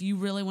like if you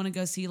really want to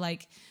go see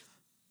like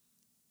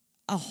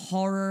a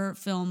horror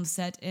film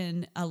set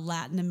in a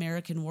Latin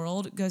American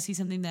world, go see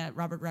something that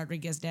Robert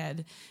Rodriguez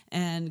did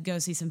and go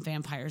see some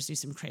vampires do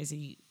some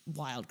crazy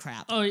wild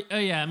crap. Oh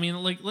yeah. I mean,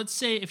 like, let's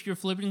say if you're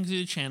flipping through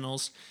the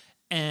channels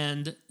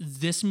and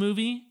this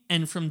movie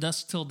and From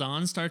Dusk Till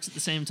Dawn starts at the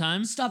same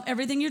time. Stop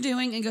everything you're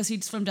doing and go see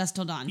From Dusk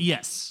Till Dawn.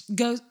 Yes.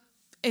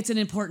 It's an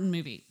important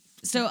movie.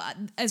 So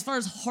as far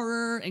as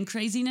horror and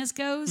craziness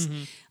goes,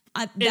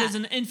 it is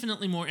an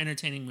infinitely more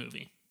entertaining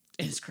movie.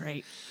 It's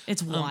great.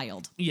 It's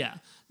wild. Yeah.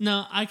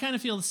 No, I kind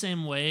of feel the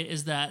same way,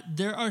 is that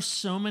there are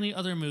so many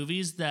other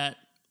movies that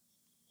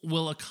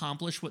will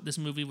accomplish what this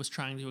movie was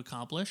trying to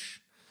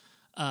accomplish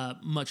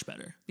much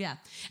better. Yeah.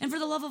 And for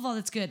the love of all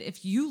that's good,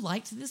 if you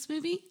liked this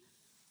movie,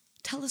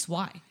 tell us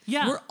why.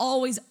 Yeah. We're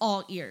always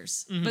all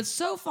ears. But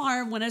so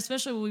far,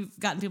 especially when we've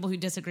gotten people who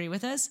disagree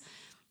with us,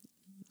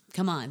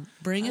 come on,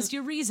 bring us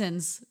your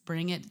reasons.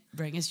 Bring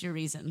us your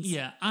reasons.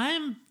 Yeah,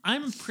 I'm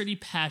pretty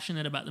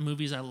passionate about the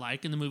movies I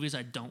like and the movies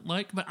I don't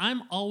like, but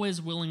I'm always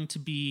willing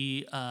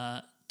to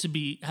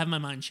have my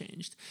mind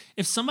changed.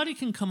 If somebody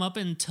can come up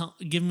and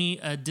give me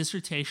a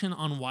dissertation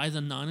on why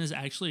The Nun is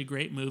actually a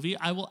great movie,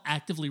 I will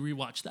actively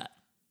rewatch that.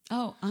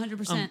 Oh,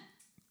 100%.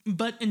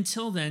 But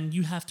until then,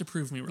 you have to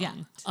prove me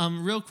wrong. Yeah.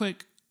 Real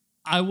quick,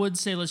 I would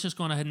say let's just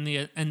go on ahead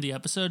and end the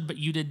episode, but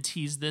you did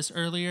tease this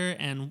earlier,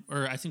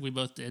 or I think we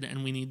both did,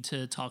 and we need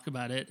to talk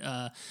about it.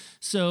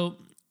 So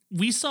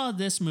we saw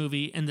this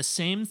movie in the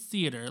same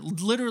theater,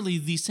 literally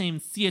the same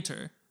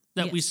theater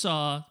that we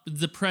saw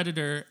The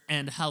Predator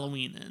and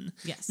Halloween in.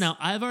 Yes. Now,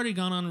 I've already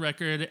gone on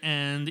record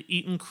and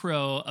eaten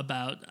crow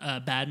about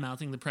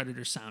bad-mouthing The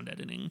Predator sound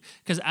editing,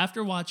 because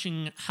after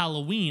watching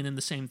Halloween in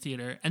the same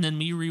theater and then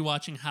me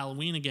rewatching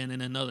Halloween again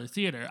in another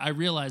theater, I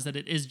realized that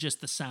it is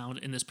just the sound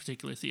in this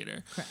particular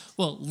theater. Correct.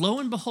 Well, lo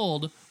and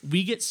behold,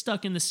 we get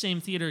stuck in the same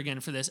theater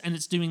again for this, and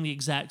it's doing the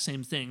exact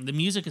same thing. The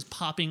music is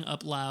popping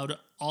up loud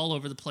all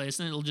over the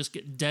place, and it'll just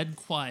get dead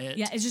quiet.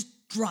 Yeah, it just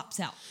drops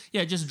out.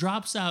 Yeah, it just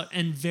drops out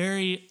and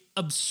very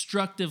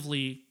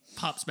obstructively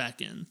pops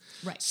back in.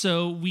 Right.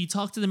 So we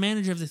talked to the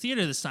manager of the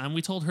theater this time.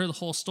 We told her the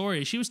whole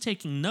story. She was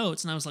taking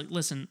notes, and I was like,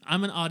 listen,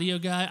 I'm an audio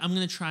guy. I'm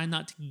going to try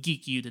not to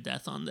geek you to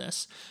death on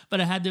this. But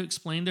I had to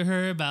explain to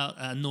her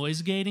about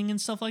noise gating and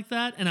stuff like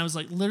that. And I was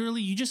like,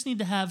 literally, you just need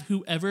to have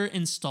whoever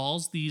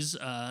installs these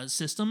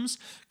systems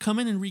come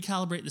in and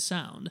recalibrate the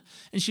sound.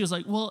 And she was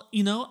like, well,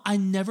 I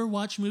never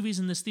watch movies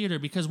in this theater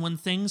because when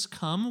things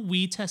come,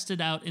 we test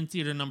it out in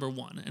theater number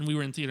 1, and we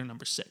were in theater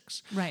number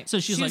 6. Right. So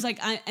she was like,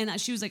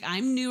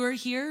 I'm newer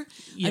here.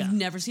 Yeah. I've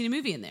never seen a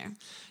movie in there.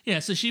 Yeah,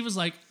 so she was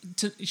like,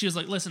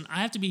 listen,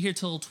 I have to be here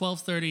till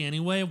 12:30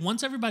 anyway.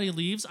 Once everybody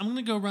leaves, I'm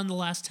gonna go run the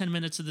last 10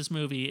 minutes of this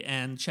movie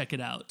and check it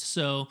out.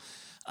 So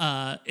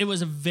it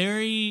was a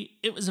very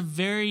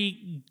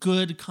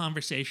good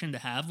conversation to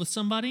have with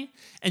somebody,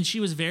 and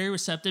she was very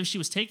receptive. She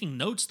was taking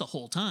notes the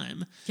whole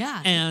time.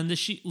 Yeah, and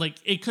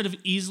it could have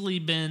easily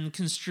been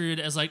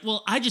construed as like,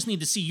 well, I just need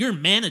to see your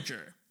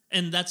manager.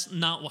 And that's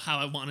not how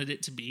I wanted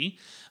it to be.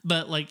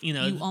 But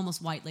you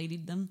almost white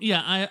ladied them.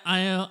 Yeah,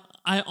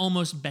 I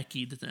almost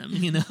Beckied them,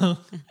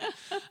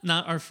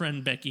 not our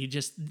friend Becky,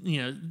 just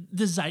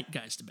the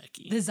zeitgeist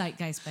Becky. The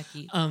zeitgeist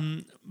Becky.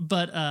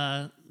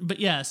 But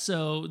yeah,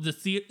 so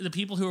the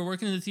people who were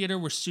working in the theater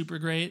were super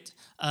great.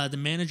 The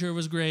manager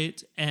was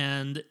great,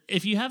 and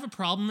if you have a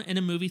problem in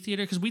a movie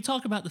theater, because we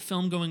talk about the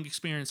film going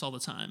experience all the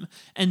time,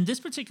 and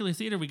this particular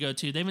theater we go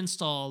to, they've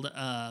installed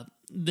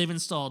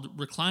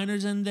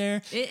recliners in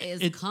there.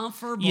 It's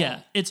comfortable.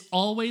 Yeah, it's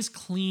always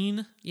clean.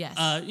 Yes.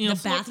 The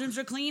bathrooms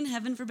are clean,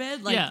 heaven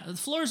forbid. The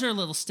floors are a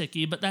little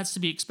sticky, but that's to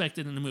be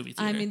expected in a movie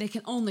theater. I mean, they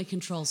can only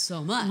control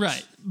so much.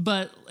 Right.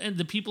 But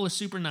the people are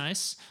super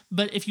nice.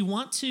 But if they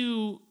want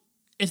to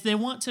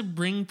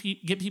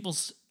get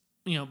people's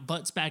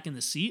butts back in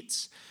the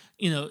seats,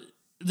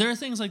 there are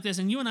things like this,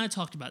 and you and I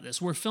talked about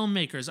this. We're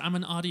filmmakers. I'm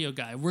an audio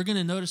guy. We're going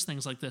to notice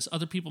things like this.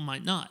 Other people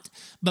might not.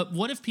 But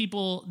what if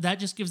that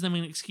just gives them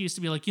an excuse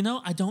to be like,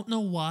 I don't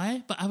know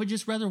why, but I would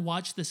just rather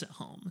watch this at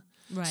home.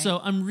 Right.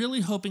 So I'm really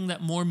hoping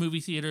that more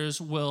movie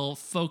theaters will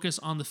focus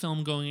on the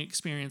film going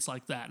experience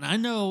like that. And I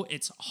know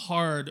it's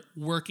hard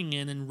working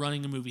in and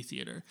running a movie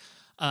theater.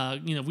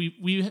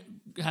 We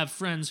have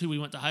friends who we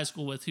went to high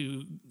school with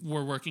who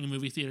were working in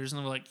movie theaters, and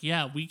they were like,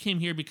 yeah, we came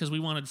here because we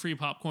wanted free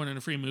popcorn and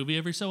a free movie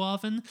every so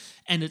often,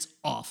 and it's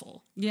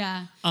awful.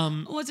 Yeah.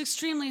 Well, it's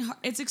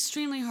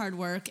extremely hard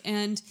work,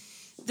 and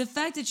the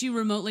fact that you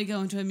remotely go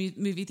into a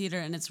movie theater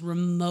and it's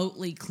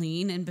remotely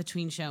clean in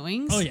between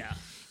showings. Oh, yeah.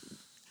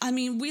 I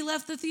mean, we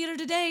left the theater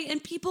today,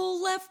 and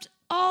people left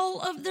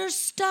all of their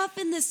stuff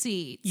in the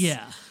seats.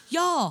 Yeah.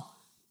 Y'all,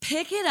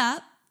 pick it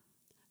up.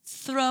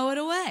 Throw it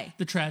away.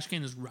 The trash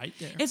can is right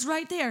there. It's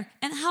right there.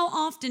 And how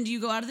often do you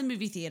go out of the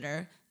movie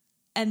theater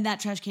and that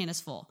trash can is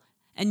full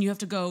and you have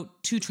to go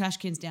 2 trash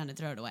cans down and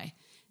throw it away?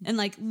 And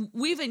like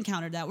we've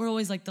encountered that. We're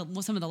always like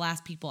some of the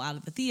last people out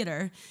of the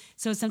theater.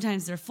 So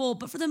sometimes they're full,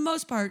 but for the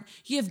most part,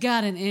 you've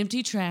got an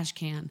empty trash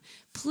can.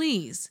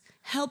 Please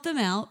help them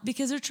out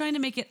because they're trying to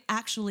make it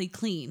actually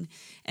clean.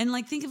 And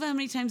like think of how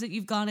many times that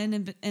you've gone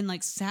in and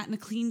like sat in a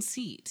clean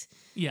seat.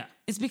 Yeah.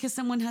 It's because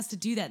someone has to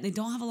do that and they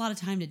don't have a lot of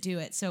time to do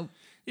it. So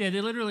yeah,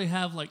 they literally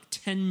have like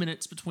 10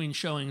 minutes between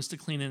showings to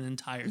clean an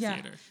entire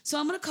theater. So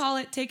I'm going to call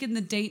it taking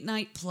the date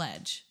night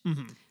pledge.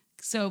 Mm-hmm.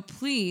 So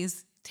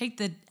please take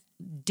the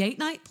date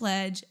night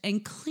pledge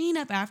and clean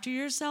up after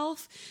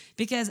yourself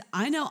because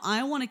I know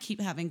I want to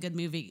keep having good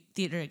movie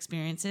theater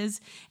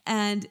experiences.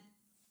 And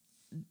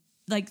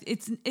like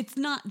it's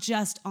not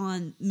just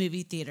on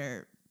movie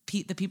theater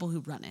the people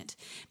who run it.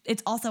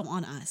 It's also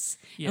on us.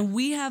 Yeah. And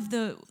we have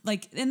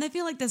and I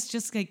feel like that's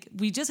just like,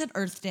 we just had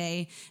Earth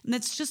Day and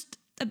that's just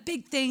a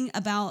big thing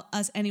about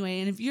us anyway.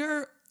 And if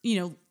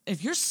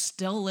you're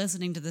still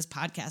listening to this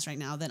podcast right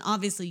now, then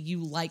obviously you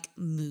like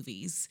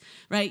movies,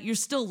 right? You're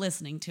still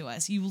listening to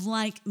us. You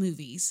like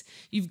movies.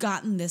 You've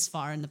gotten this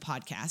far in the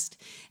podcast.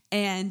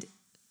 And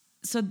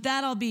so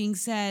that all being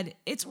said,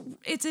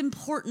 it's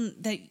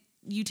important that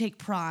you take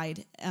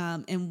pride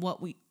in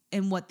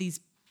what these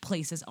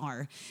places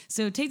are.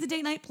 So take the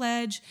date night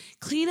pledge,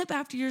 clean up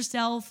after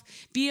yourself,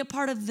 be a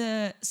part of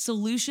the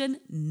solution,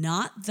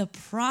 not the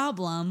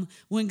problem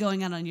when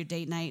going out on your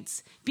date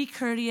nights. Be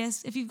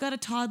courteous. If you've got a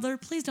toddler,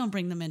 please don't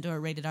bring them into a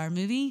rated R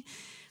movie.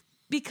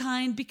 Be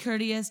kind, be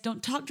courteous.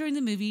 Don't talk during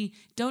the movie.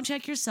 Don't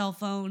check your cell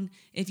phone.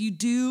 If you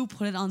do,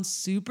 put it on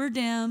super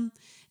dim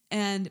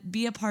and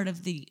be a part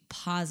of the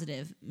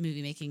positive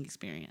movie making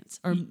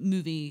experience or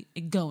movie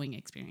going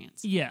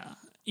experience. Yeah.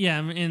 Yeah,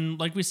 and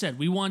like we said,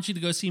 we want you to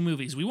go see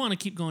movies. We want to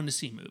keep going to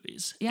see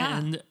movies. Yeah.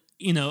 And,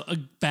 a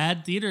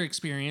bad theater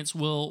experience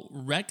will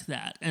wreck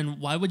that. And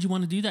why would you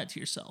want to do that to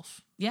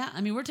yourself? Yeah,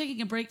 I mean, we're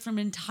taking a break from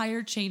an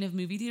entire chain of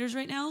movie theaters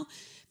right now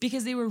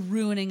because they were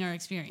ruining our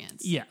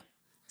experience. Yeah.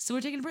 So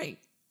we're taking a break.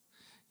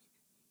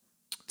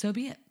 So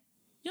be it.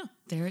 Yeah.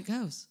 There it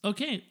goes.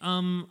 Okay.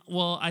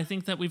 Well, I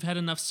think that we've had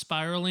enough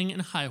spiraling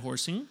and high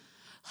horsing.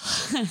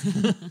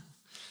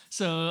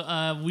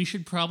 So we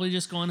should probably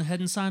just go on ahead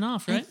and sign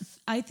off, right?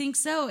 I think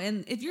so.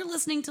 And if you're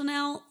listening till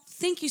now,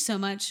 thank you so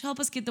much. Help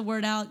us get the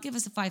word out. Give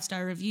us a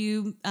 5-star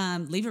review.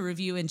 Leave a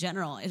review in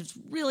general. It's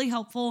really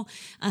helpful.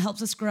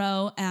 Helps us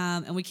grow.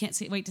 And we can't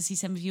wait to see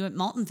some of you at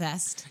Malton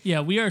Fest.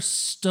 Yeah, we are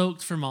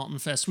stoked for Malton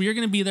Fest. We are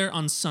going to be there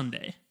on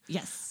Sunday.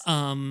 Yes.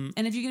 And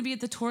if you're going to be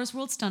at the Taurus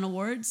World Stunt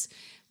Awards,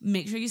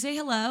 make sure you say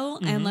hello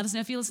and let us know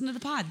if you listen to the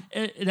pod.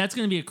 That's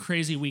going to be a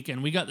crazy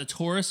weekend. We got the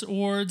Taurus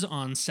Awards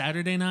on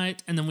Saturday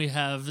night, and then we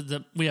have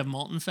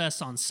Malton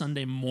Fest on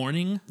Sunday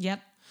morning.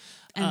 Yep,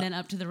 and then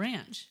up to the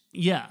ranch.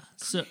 Yeah,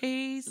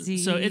 crazy.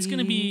 So it's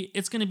gonna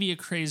be a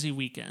crazy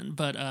weekend,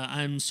 but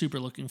I'm super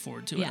looking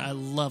forward to it. I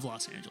love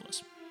Los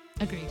Angeles.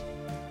 Agreed.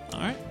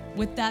 All right.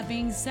 With that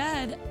being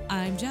said,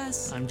 I'm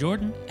Jess. I'm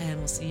Jordan, and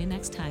we'll see you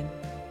next time.